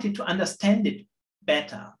also wanted to understand it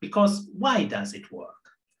better, because why does it work?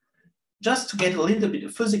 Just to get a little bit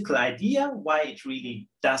of physical idea why it really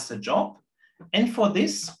does the job. And for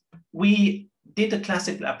this, we did a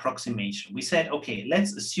classical approximation. We said, okay,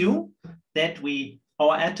 let's assume that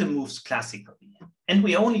our atom moves classically, and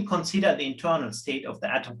we only consider the internal state of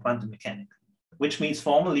the atom quantum mechanically, which means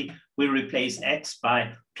formally we replace x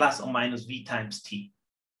by plus or minus v times t.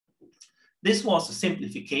 This was a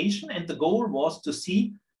simplification, and the goal was to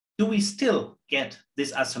see, do we still get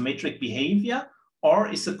this asymmetric behavior, or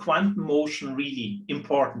is the quantum motion really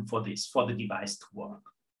important for this, for the device to work?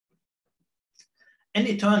 And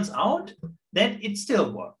it turns out that it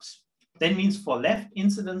still works. That means for left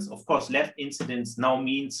incidence, of course, left incidence now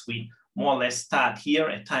means we more or less start here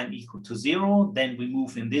at time equal to 0, then we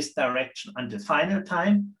move in this direction until final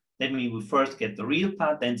time. That means we first get the real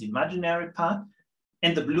part, then the imaginary part.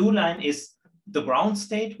 And the blue line is the ground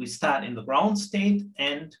state. We start in the ground state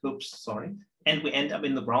and, and we end up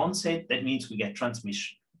in the ground state. That means we get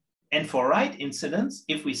transmission. And for right incidence,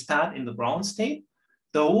 if we start in the ground state,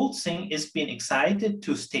 the whole thing is being excited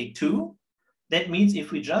to state 2. That means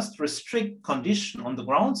if we just restrict condition on the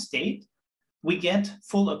ground state, we get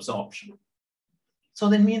full absorption. So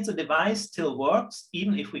that means the device still works,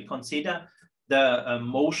 even if we consider the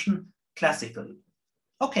motion classically.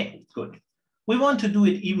 Okay, good. We want to do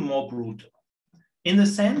it even more brutal, in the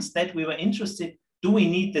sense that we were interested, do we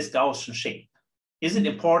need this Gaussian shape? Is it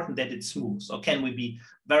important that it's smooth? Or can we be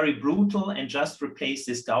very brutal and just replace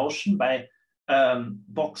this Gaussian by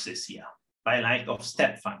boxes here, by like of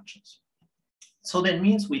step functions? So that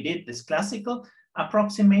means we did this classical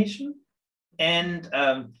approximation, and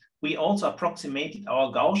we also approximated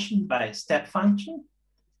our Gaussian by step function,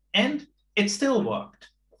 and it still worked.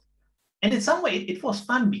 And in some way, it was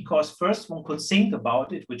fun, because first one could think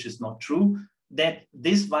about it, which is not true, that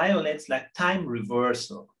this violates like time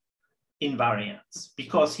reversal invariance,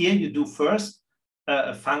 because here you do first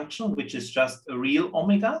a function which is just a real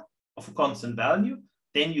omega of a constant value,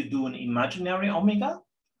 then you do an imaginary omega.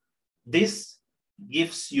 This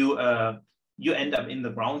gives you, you end up in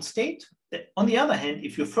the ground state. On the other hand,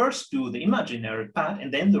 if you first do the imaginary part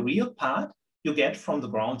and then the real part, you get from the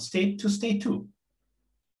ground state to state 2.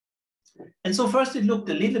 And so first it looked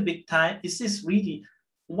a little bit tight. Is this really,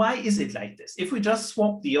 why is it like this? If we just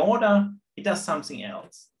swap the order, it does something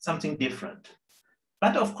else, something different.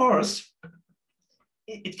 But of course,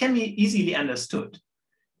 it can be easily understood.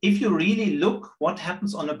 If you really look what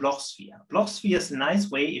happens on a Bloch sphere. Bloch sphere is a nice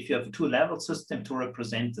way, if you have a two-level system, to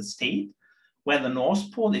represent the state, where the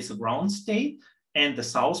north pole is a ground state and the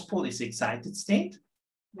south pole is the excited state.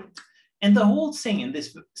 And the whole thing in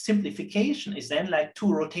this simplification is then like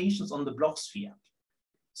two rotations on the Bloch sphere.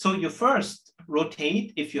 So you first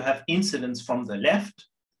rotate if you have incidence from the left,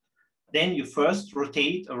 then you first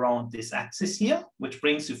rotate around this axis here, which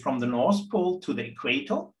brings you from the north pole to the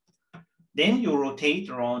equator. Then you rotate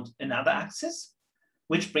around another axis,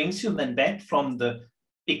 which brings you then back from the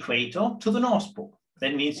equator to the north pole.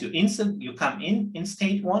 That means you come in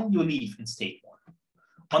state 1, you leave in state 1.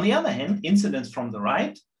 On the other hand, incidence from the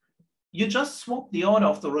right, you just swap the order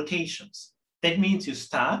of the rotations. That means you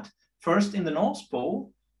start first in the north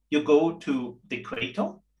pole, you go to the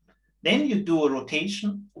equator, then you do a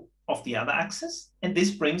rotation of the other axis, and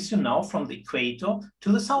this brings you now from the equator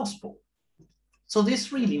to the south pole. So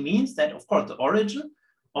this really means that, of course, the origin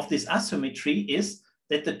of this asymmetry is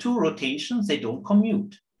that the two rotations, they don't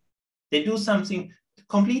commute. They do something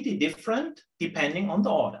completely different depending on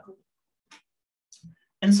the order.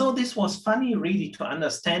 And so this was funny really to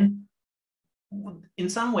understand in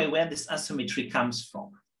some way where this asymmetry comes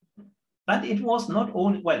from. But it was not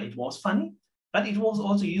only, well, it was funny, but it was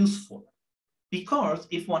also useful. Because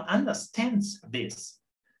if one understands this,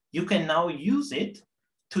 you can now use it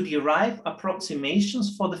to derive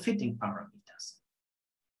approximations for the fitting parameters.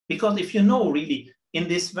 Because if you know really in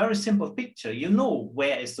this very simple picture, you know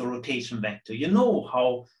where is the rotation vector, you know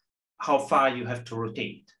how far you have to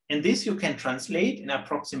rotate. And this you can translate in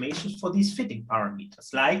approximations for these fitting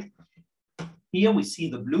parameters. Like here we see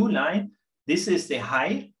the blue line. This is the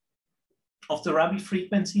height of the Rabi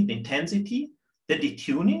frequency, the intensity, the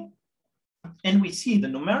detuning. And we see the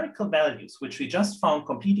numerical values, which we just found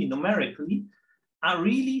completely numerically, are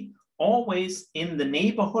really always in the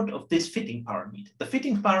neighborhood of this fitting parameter. The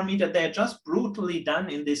fitting parameter, they're just brutally done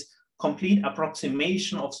in this complete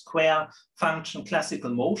approximation of square function classical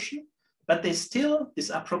motion, but they still, this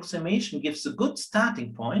approximation gives a good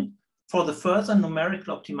starting point for the further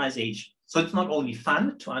numerical optimization. So it's not only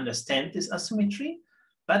fun to understand this asymmetry,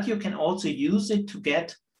 but you can also use it to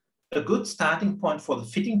get a good starting point for the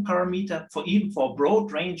fitting parameter, for even for a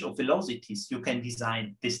broad range of velocities, you can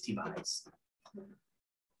design this device.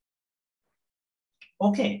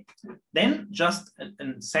 Okay, then just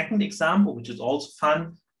a second example, which is also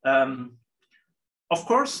fun. Of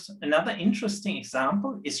course, another interesting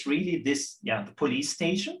example is really this, the police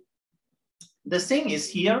station. The thing is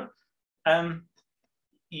here,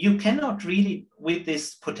 you cannot really, with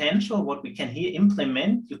this potential, what we can here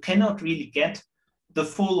implement, you cannot really get the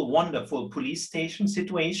full wonderful police station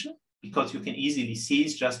situation, because you can easily see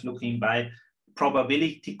it's just looking by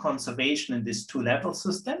probability conservation in this two-level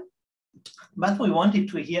system. But we wanted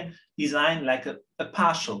to here design like a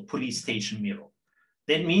partial police station mirror.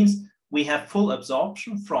 That means we have full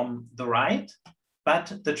absorption from the right,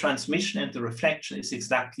 but the transmission and the reflection is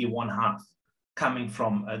exactly 1/2 coming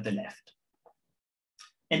from the left.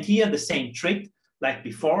 And here the same trick like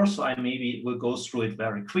before, so I maybe will go through it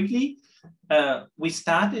very quickly. We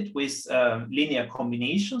started with linear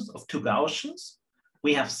combinations of two Gaussians.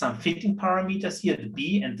 We have some fitting parameters here, the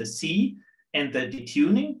B and the C, and the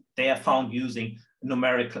detuning. They are found using a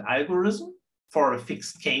numerical algorithm for a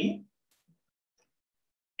fixed K.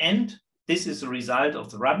 And this is a result of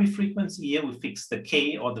the Rabi frequency. Here we fix the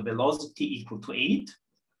K or the velocity equal to 8.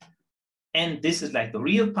 And this is like the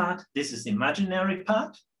real part. This is the imaginary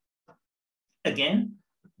part. Again,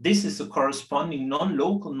 this is the corresponding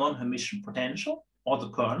non-local, non-Hermitian potential, or the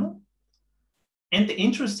kernel. And the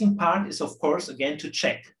interesting part is, of course, again, to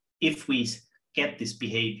check if we get this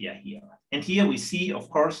behavior here. And here we see, of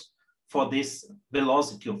course, for this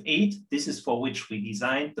velocity of 8, this is for which we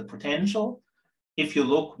designed the potential. If you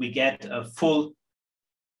look, we get a full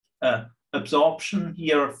absorption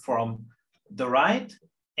here from the right,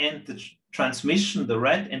 and the transmission, the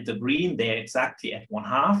red and the green, they are exactly at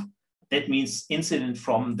 1/2. That means incident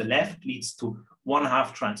from the left leads to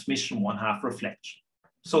 1/2 transmission, 1/2 reflection.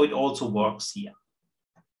 So it also works here.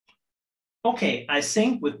 Okay, I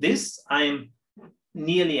think with this, I'm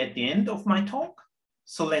nearly at the end of my talk.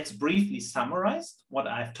 So let's briefly summarize what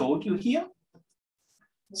I've told you here.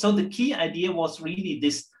 So the key idea was really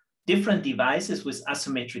this different devices with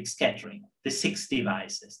asymmetric scattering, the 6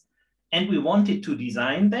 devices. And we wanted to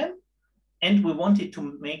design them, and we wanted to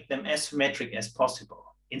make them as symmetric as possible,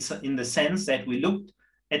 in the sense that we looked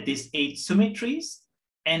at these 8 symmetries,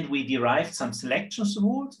 and we derived some selection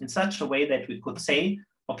rules in such a way that we could say,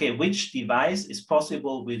 okay, which device is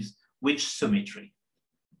possible with which symmetry.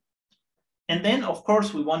 And then, of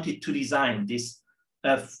course, we wanted to design this.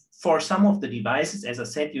 For some of the devices, as I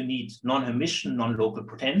said, you need non-Hermitian, non-local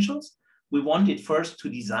potentials. We wanted first to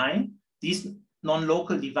design these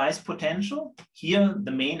non-local device potential. Here,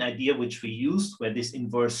 the main idea which we used were this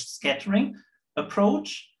inverse scattering approach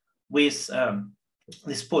with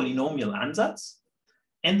this polynomial ansatz.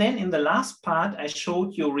 And then in the last part, I showed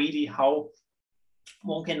you really how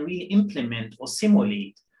one can really implement or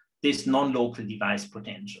simulate these non-local device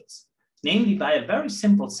potentials, namely by a very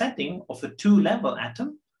simple setting of a 2-level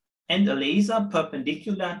atom and a laser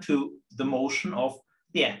perpendicular to the motion of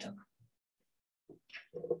the atom.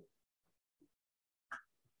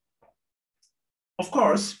 Of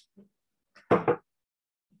course,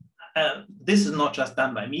 this is not just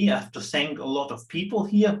done by me. I have to thank a lot of people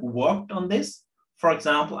here who worked on this. For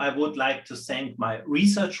example, I would like to thank my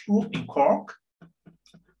research group in Cork.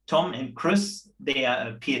 Tom and Chris, they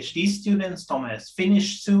are PhD students. Tom has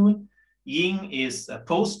finished soon. Ying is a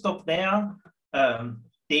postdoc there.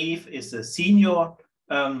 Dave is a senior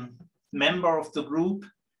member of the group.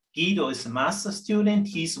 Guido is a master student.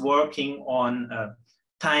 He's working on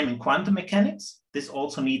time in quantum mechanics. This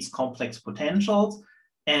also needs complex potentials.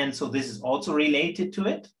 And so this is also related to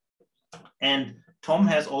it. And Tom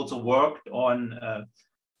has also worked on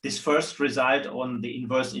this first result on the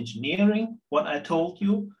inverse engineering, what I told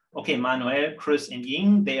you. Okay, Manuel, Chris, and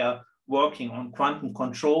Ying, they are working on quantum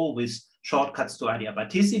control with shortcuts to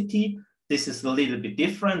adiabaticity. This is a little bit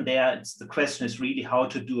different. There, the question is really how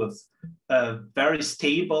to do a very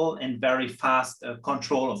stable and very fast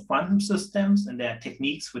control of quantum systems. And there are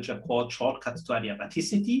techniques which are called shortcuts to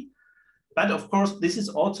adiabaticity. But of course, this is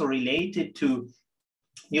also related to,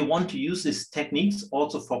 you want to use these techniques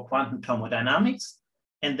also for quantum thermodynamics.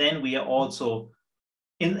 And then we are also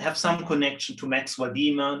have some connection to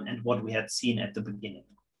Maxwell-Riemann and what we had seen at the beginning.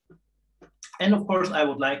 And of course, I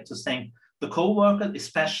would like to thank the co-workers,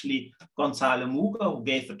 especially Gonzalo Muga, who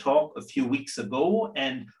gave a talk a few weeks ago,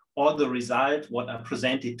 and all the results, what I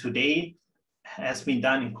presented today, has been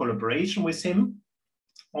done in collaboration with him.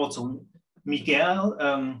 Also, Miguel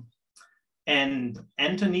and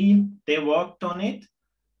Anthony, they worked on it,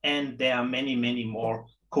 and there are many, many more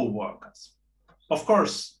co-workers. Of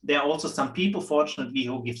course, there are also some people, fortunately,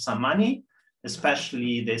 who give some money,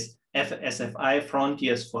 especially this SFI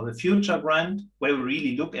Frontiers for the Future grant, where we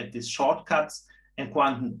really look at these shortcuts and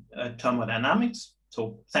quantum thermodynamics.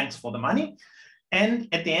 So thanks for the money. And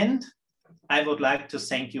at the end, I would like to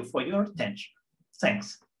thank you for your attention.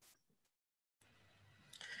 Thanks.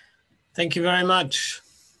 Thank you very much.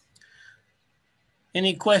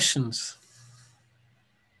 Any questions?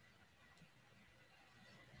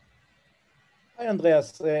 Hi,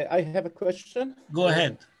 Andreas. I have a question. Go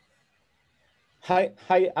ahead. Hi,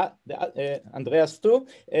 Andreas too.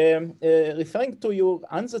 Referring to your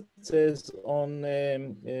answers on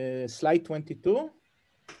slide 22.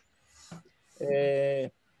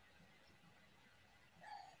 Let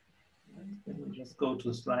me just go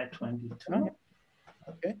to slide 22.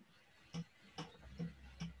 Okay.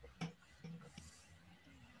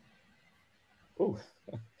 Oh.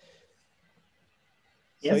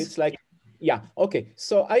 Yes. So it's like, yeah, okay.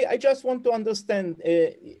 So I just want to understand,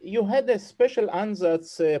 you had a special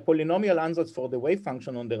ansatz, polynomial ansatz for the wave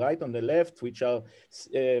function on the right, on the left, which are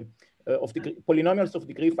of the polynomials of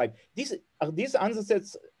degree 5. Are these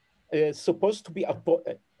ansatzes supposed to be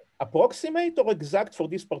approximate or exact for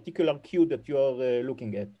this particular Q that you are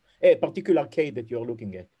looking at, a particular K that you're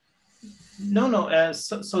looking at? No.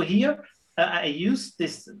 So here I use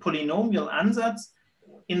this polynomial ansatz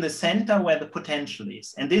in the center where the potential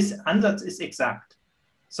is. And this ansatz is exact.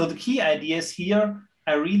 So the key idea is here,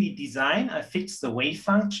 I really design, I fix the wave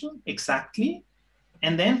function exactly.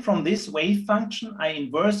 And then from this wave function, I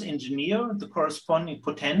inverse engineer the corresponding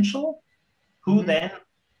potential, who then,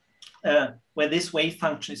 where this wave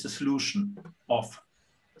function is a solution of.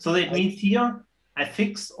 So that means here, I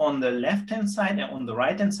fix on the left-hand side and on the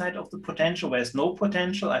right-hand side of the potential, where there's no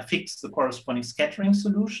potential, I fix the corresponding scattering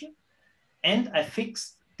solution. And I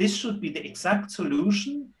fix, this should be the exact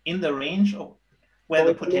solution in the range of where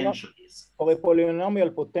the potential is. For a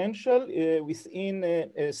polynomial potential within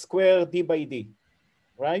a square d by d,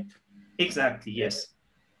 right? Exactly, yes.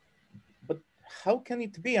 But how can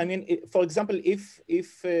it be? I mean, for example, if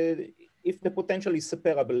the potential is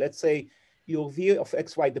separable, let's say your v of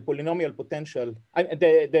xy, the polynomial potential,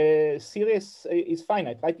 the series is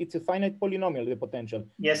finite, right? It's a finite polynomial, the potential.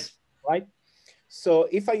 Yes. Right? So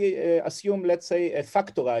if I assume, let's say, a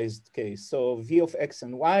factorized case, so v of x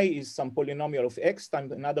and y is some polynomial of x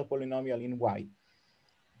times another polynomial in y,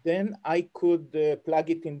 then I could plug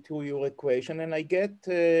it into your equation and I get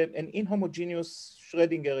an inhomogeneous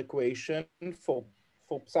Schrödinger equation for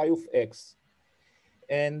psi of x.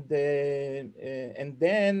 And then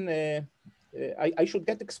I should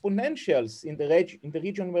get exponentials in the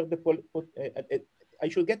region where I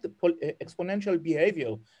should get the exponential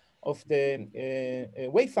behavior of the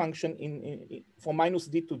wave function from minus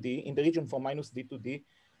d to d, in the region from minus d to d,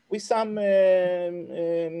 with some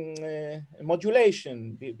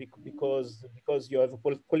modulation because you have a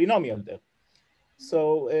polynomial there.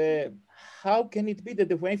 So how can it be that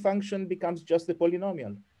the wave function becomes just a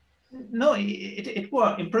polynomial? No, it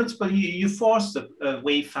works. In principle, you force the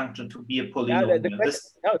wave function to be a polynomial.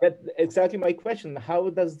 Yeah, that's exactly my question. How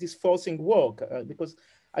does this forcing work? Because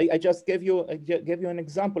I just gave you an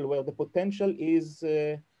example where the potential is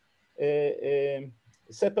a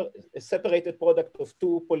separated product of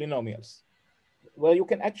two polynomials, where you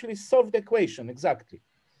can actually solve the equation exactly.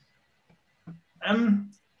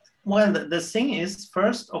 Well, the thing is,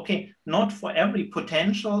 first, okay, not for every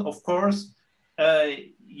potential, of course,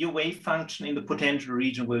 your wave function in the potential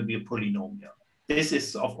region will be a polynomial. This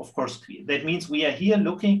is, of course, clear. That means we are here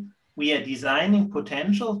looking, we are designing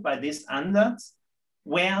potentials by this ansatz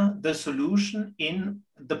where the solution in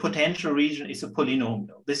the potential region is a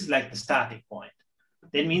polynomial. This is like the starting point.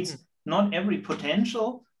 That means not every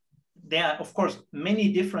potential, there are of course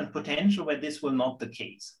many different potential where this will not the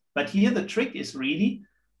case. But here the trick is really,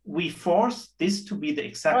 we force this to be the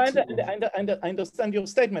exact solution. I understand your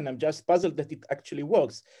statement. I'm just puzzled that it actually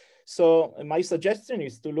works. So my suggestion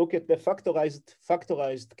is to look at the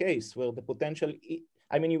factorized case where the potential,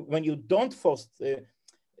 I mean, when you don't force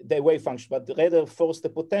the wave function, but rather force the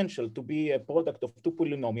potential to be a product of two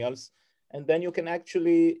polynomials, and then you can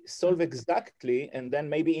actually solve exactly, and then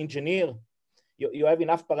maybe engineer. You have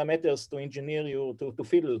enough parameters to engineer you to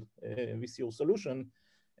fiddle with your solution,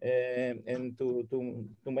 and to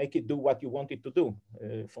make it do what you want it to do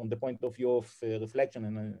from the point of view of reflection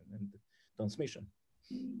and transmission.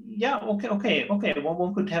 Yeah, okay. Well,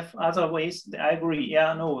 one could have other ways. I agree.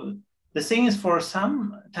 Yeah, no. The thing is, for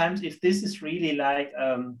sometimes, if this is really like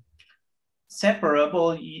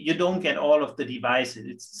separable, you don't get all of the devices.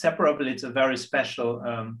 It's separable. It's a very special.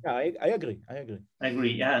 Yeah, I agree. I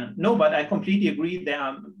agree. Yeah, no, but I completely agree. There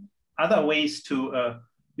are other ways to.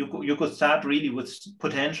 You could start really with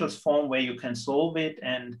potentials form where you can solve it,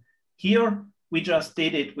 and here we just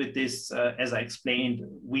did it with this, as I explained.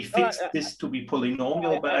 We fixed this to be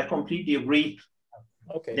polynomial, but I completely agree.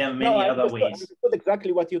 Okay. There are many other ways. I understood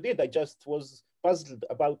exactly what you did. I just was puzzled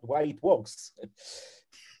about why it works.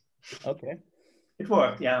 Okay. It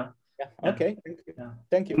worked, yeah. Yeah. Okay.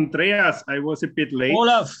 Thank you. Andreas, I was a bit late.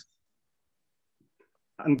 Olaf.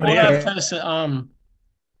 Andreas. Olaf has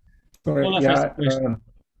Sorry, Olaf has a question.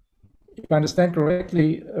 if I understand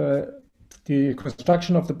correctly, the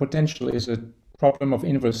construction of the potential is a problem of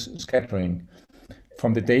inverse scattering.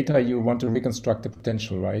 From the data, you want to reconstruct the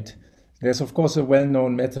potential, right? There's, of course, a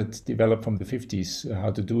well-known method developed from the 50s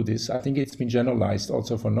how to do this. I think it's been generalized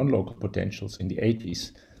also for non-local potentials in the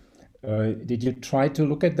 80s. Did you try to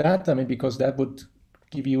look at that? I mean, because that would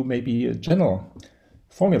give you maybe a general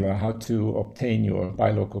formula how to obtain your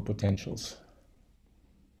bilocal potentials.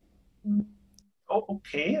 Oh,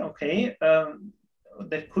 okay.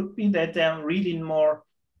 That could be that they're really more.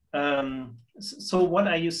 So what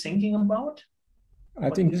are you thinking about? I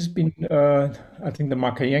think this has been, I think the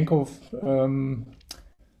Markayenko,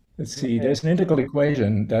 let's see, there's an integral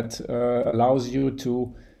equation that allows you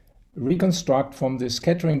to reconstruct from the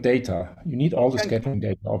scattering data. You need all the scattering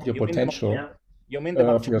data of your potential,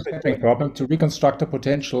 of your scattering problem to reconstruct the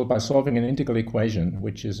potential by solving an integral equation,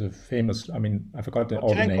 which is a famous, I mean, I forgot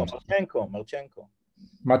all the names.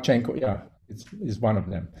 Marchenko, yeah, is one of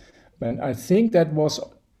them. And I think that was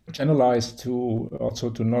generalized to also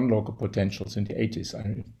to non-local potentials in the 80s.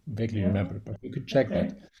 I vaguely remember, but we could check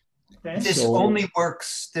that. This only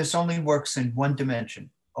works in one dimension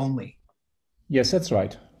only. Yes, that's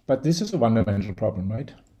right. But this is a one-dimensional problem,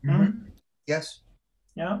 right? Mm-hmm. Yes.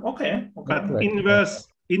 Yeah. Okay. But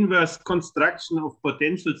inverse construction of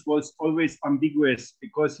potentials was always ambiguous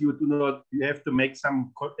because you have to make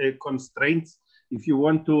some constraints. If you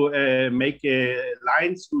want to make a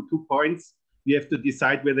line through 2 points, you have to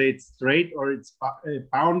decide whether it's straight or it's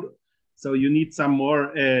bound. So you need some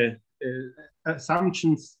more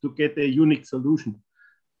assumptions to get a unique solution.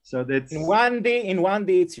 So that's in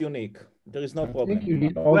 1D it's unique. There is no problem.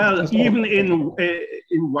 Well, even in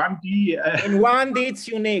 1D. In 1D it's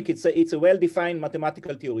unique. It's a well-defined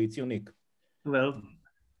mathematical theory. It's unique. Well,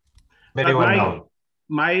 very well known.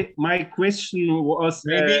 My question was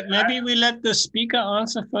maybe we let the speaker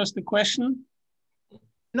answer first the question.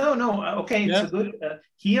 No. Okay, yeah. It's a good.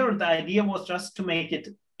 Here, the idea was just to make it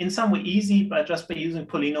in some way easy, but just by using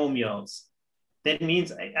polynomials. That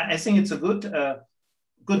means I think it's a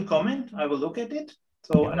good comment. I will look at it.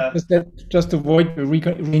 So just avoid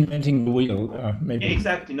reinventing the wheel, maybe.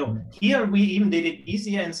 Exactly. No. Here we even did it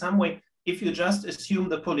easier in some way. If you just assume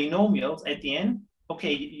the polynomials at the end,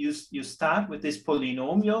 okay, you start with these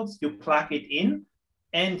polynomials, you plug it in,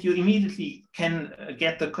 and you immediately can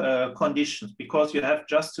get the conditions because you have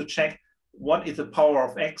just to check what is the power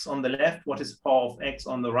of x on the left, what is the power of x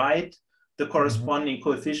on the right. The corresponding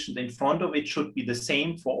coefficient in front of it should be the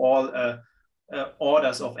same for all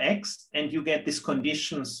orders of x, and you get these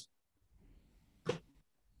conditions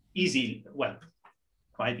easily, well,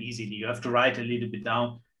 quite easily. You have to write a little bit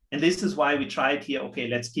down. And this is why we tried here, okay,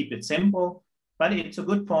 let's keep it simple. But it's a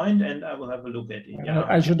good point, and I will have a look at it. Yeah.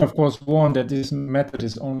 I should, of course, warn that this method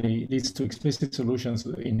leads to explicit solutions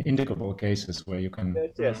in integrable cases where you can.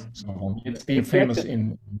 Yes. So it's been famous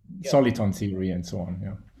in soliton theory and so on.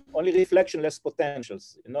 Yeah. Only reflectionless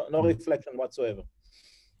potentials, no reflection whatsoever.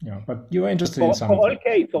 Yeah, but you are interested in something. For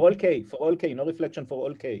all k, no reflection for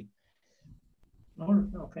all k. Oh,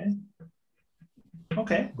 okay.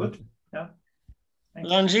 Okay, good. Yeah.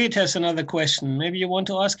 Ranjit has another question. Maybe you want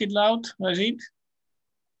to ask it loud, Ranjit?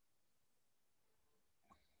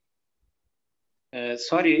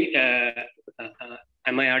 Sorry,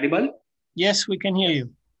 am I audible? Yes, we can hear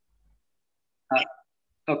you.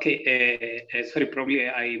 Okay, sorry, probably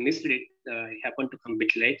I missed it. I happened to come a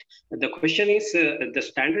bit late. The question is the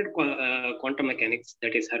standard quantum mechanics,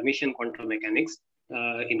 that is Hermitian quantum mechanics,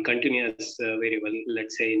 in continuous variable,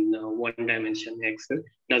 let's say in one dimension X,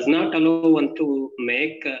 does not allow one to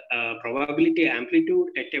make probability amplitude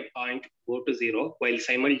at a point go to 0 while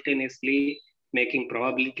simultaneously making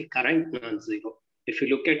probability current non-zero. If you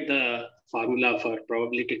look at the formula for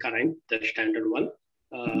probability current, the standard one,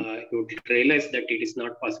 you would realize that it is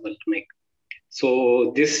not possible to make.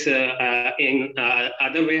 So this, in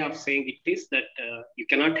other way of saying it is that you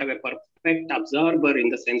cannot have a perfect absorber in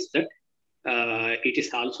the sense that it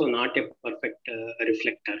is also not a perfect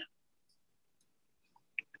reflector.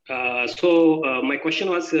 So my question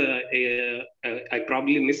was, I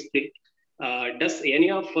probably missed it. Does any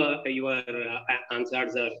of your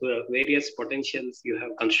answers or various potentials you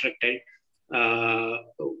have constructed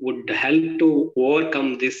would help to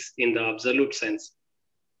overcome this in the absolute sense?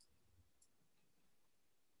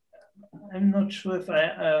 I'm not sure if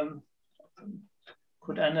I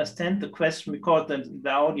could understand the question because the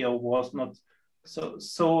audio was not so.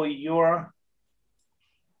 So you're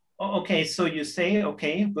okay. So you say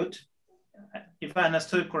okay, good. If I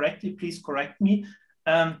understood correctly, please correct me.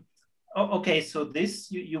 Okay, so this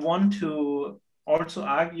you want to also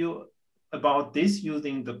argue about this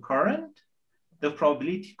using the current, the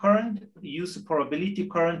probability current. Use the probability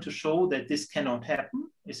current to show that this cannot happen.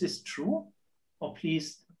 Is this true? Or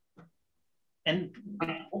please. And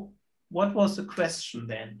what was the question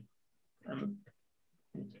then?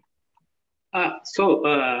 So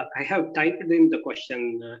I have typed in the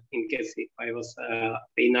question in case if I was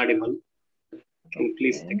inaudible. Can you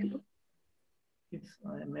please take a look? If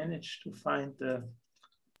I manage to find the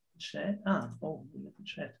chat. Oh, we have the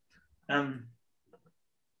chat.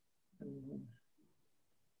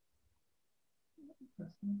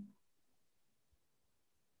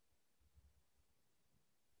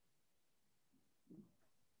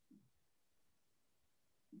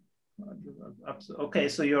 Okay,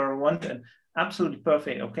 so you're one absolutely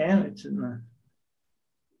perfect. Okay, it's in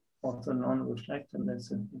also non-reflective.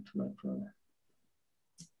 That's an intellectual.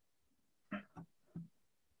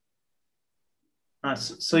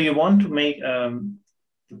 So you want to make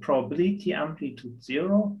the probability amplitude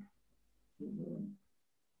 0.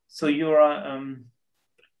 So you are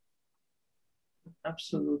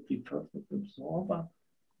absolutely perfect absorber,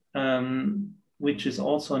 which is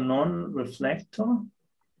also non-reflector.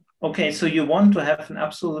 Okay, so you want to have an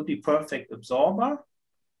absolutely perfect absorber,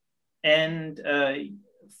 and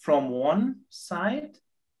from one side,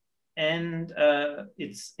 and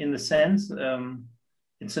it's in the sense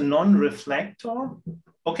it's a non-reflector.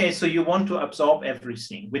 Okay, so you want to absorb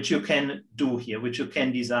everything, which you can do here, which you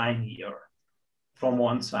can design here from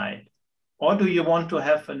one side. Or do you want to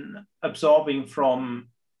have an absorbing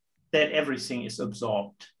from that everything is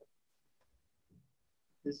absorbed?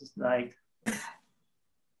 This is like...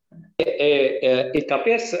 It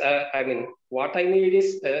appears, I mean, what I need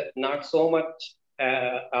is not so much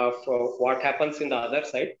of what happens in the other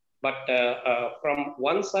side, but from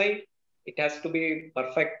one side, it has to be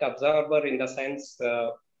perfect absorber in the sense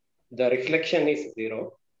the reflection is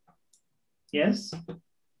 0. Yes.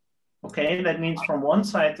 Okay, that means from one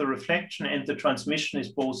side, the reflection and the transmission is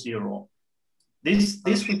both 0.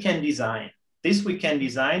 This we can design. This we can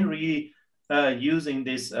design really using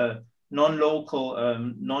this non-local,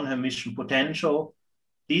 non-Hermitian potential.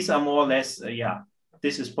 These are more or less, yeah,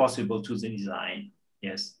 this is possible to the design,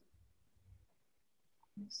 yes.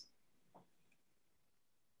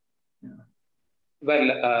 Yeah.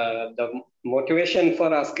 Well, the motivation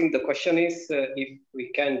for asking the question is if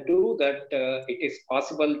we can do that, it is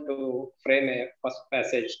possible to frame a first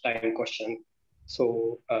passage time question.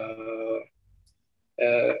 So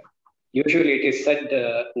usually it is said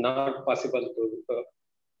not possible to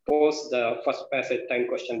pose the first passage time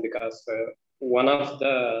question because one of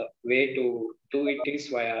the way to do it is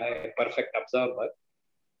via a perfect absorber.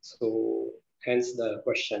 So hence the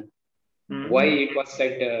question. Why it was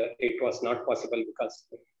said it was not possible because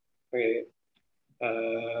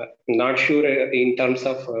not sure in terms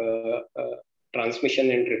of transmission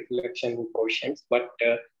and reflection coefficients, but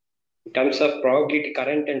in terms of probability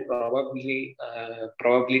current and probability,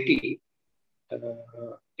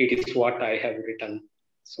 it is what I have written.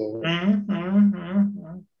 So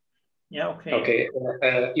yeah, okay. Okay,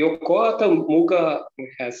 your co-author Muga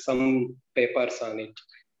has some papers on it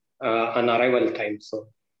on arrival time. So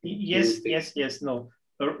Yes, no.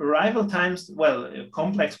 Arrival times, well,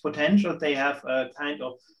 complex potential, they have a kind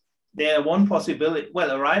of, there one possibility.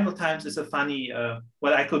 Well, arrival times is a funny,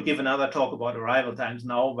 well, I could give another talk about arrival times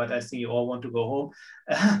now, but I think you all want to go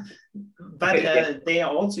home. But they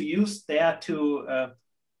are also used there to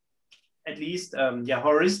at least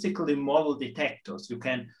heuristically model detectors. You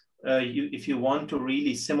can, if you want to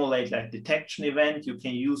really simulate like detection event, you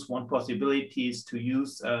can use one possibility is to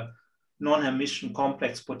use non-Hermitian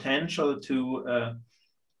complex potential to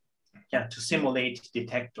simulate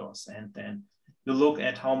detectors, and then you look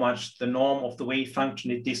at how much the norm of the wave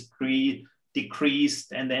function is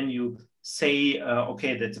decreased, and then you say,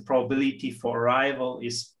 okay, that the probability for arrival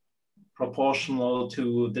is proportional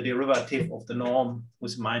to the derivative of the norm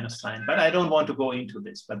with minus sign. But I don't want to go into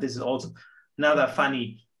this, but this is also another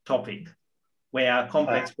funny topic where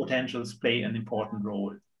complex potentials play an important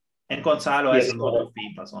role. And Gonzalo has a lot of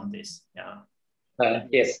papers on this.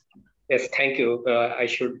 Yes, thank you. I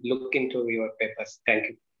should look into your papers. Thank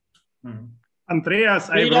you. Mm-hmm. Andreas,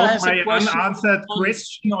 I wrote my unanswered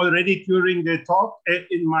question already during the talk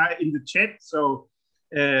in the chat, so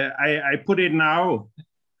I put it now.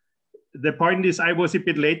 The point is, I was a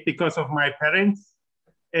bit late because of my parents,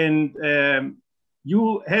 and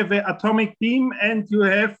you have an atomic beam and you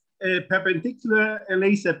have a perpendicular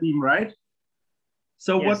laser beam, right?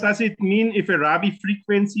 So yes. What does it mean if a Rabi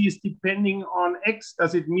frequency is depending on X?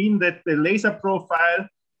 Does it mean that the laser profile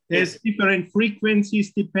has different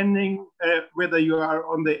frequencies depending whether you are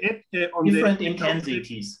on the edge? Different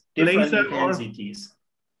intensities. Different intensities.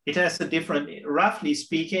 It has a different, roughly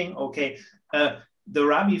speaking, okay, the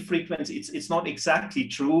Rabi frequency, it's not exactly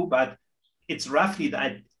true, but it's roughly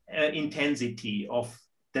that intensity of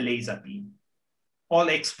the laser beam. All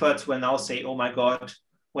experts will now say, oh my God,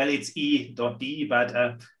 well, it's E.D, but,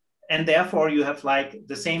 and therefore you have like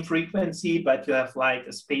the same frequency, but you have like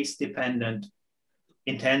a space-dependent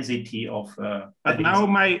intensity of but now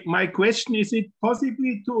my question is it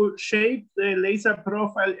possible to shape the laser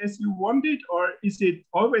profile as you want it, or is it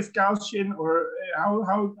always Gaussian, or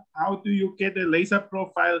how do you get a laser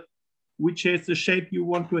profile which has the shape you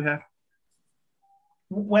want to have?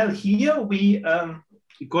 Well, here we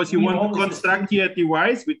because you want to construct here a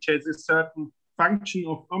device which has a certain function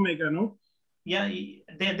of omega, no? Yeah,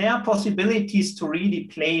 there are possibilities to really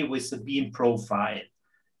play with the beam profile.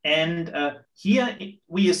 And here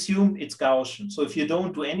we assume it's Gaussian. So if you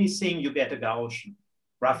don't do anything, you get a Gaussian,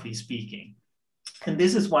 roughly speaking. And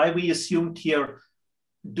this is why we assumed here,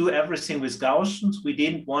 do everything with Gaussians. We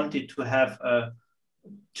didn't want it to have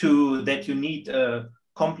that you need a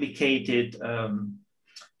complicated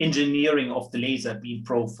engineering of the laser beam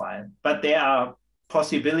profile. But there are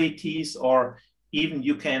possibilities, or even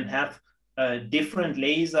you can have different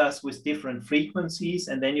lasers with different frequencies,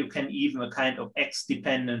 and then you can even a kind of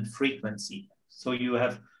X-dependent frequency. So you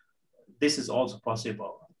have, this is also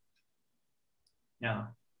possible. Yeah,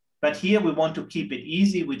 but here we want to keep it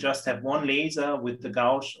easy. We just have one laser with the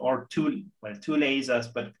Gaussian, or two lasers,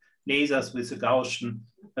 but lasers with a Gaussian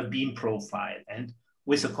beam profile and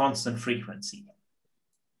with a constant frequency.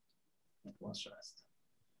 It was just.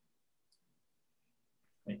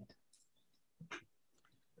 Wait.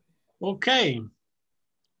 Okay.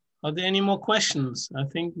 Are there any more questions? I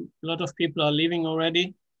think a lot of people are leaving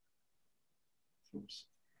already. Oops.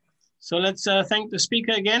 So let's thank the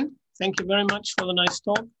speaker again. Thank you very much for the nice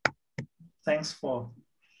talk. Thanks for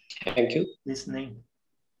listening.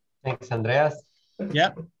 Thanks, Andreas. Yeah,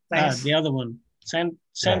 the other one. Send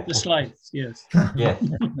the slides, yes. Yes.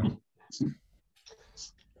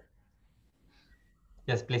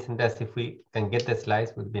 Yes, please, Andreas, if we can get the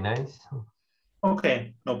slides, would be nice.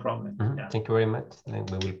 Okay, no problem. Mm-hmm. Yeah. Thank you very much. Then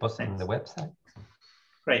we will post it on the website.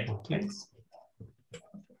 Great. Thanks.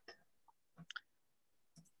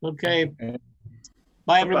 Okay.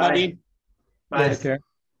 Bye, everybody. Bye. Yes.